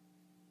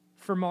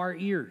from our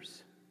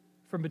ears,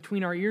 from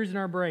between our ears and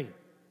our brain,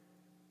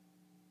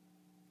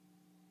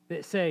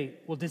 that say,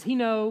 well, does he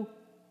know?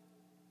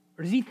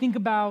 Or does he think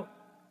about?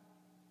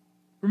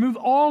 Remove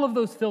all of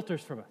those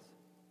filters from us.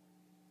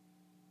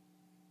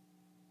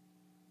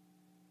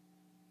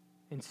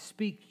 And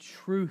speak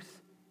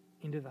truth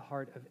into the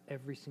heart of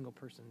every single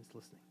person that's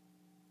listening.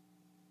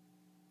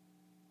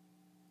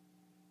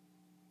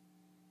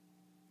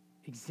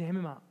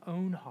 Examine my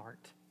own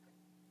heart.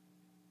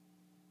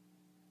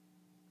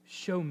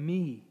 Show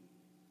me.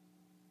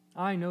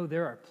 I know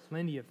there are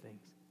plenty of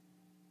things,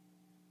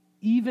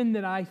 even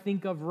that I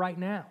think of right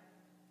now,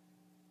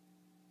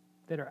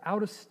 that are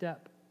out of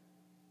step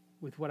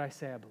with what I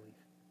say I believe.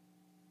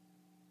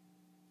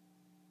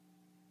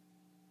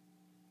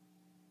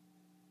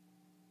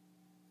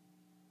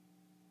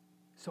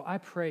 So I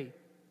pray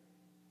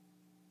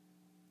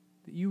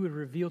that you would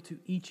reveal to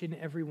each and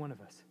every one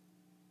of us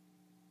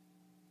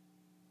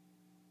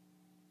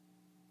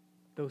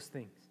those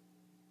things.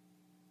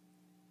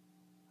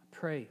 I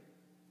pray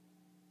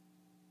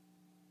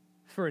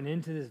for an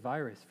end to this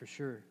virus, for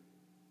sure.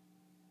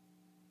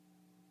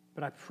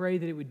 But I pray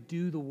that it would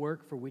do the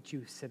work for which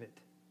you sent it.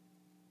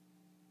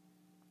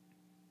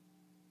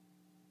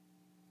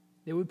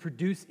 It would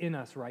produce in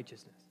us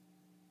righteousness.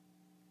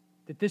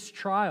 That this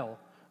trial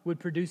would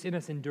produce in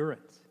us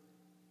endurance.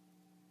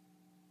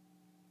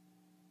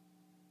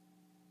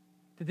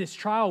 That this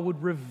trial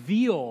would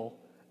reveal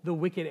the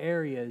wicked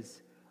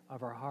areas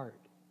of our heart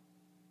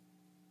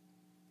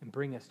and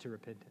bring us to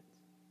repentance.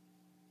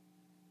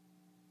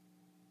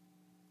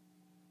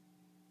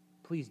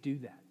 Please do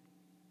that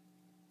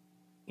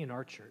in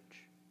our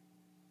church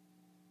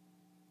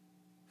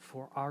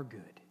for our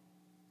good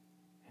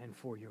and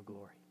for your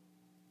glory.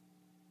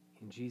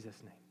 In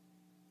Jesus' name.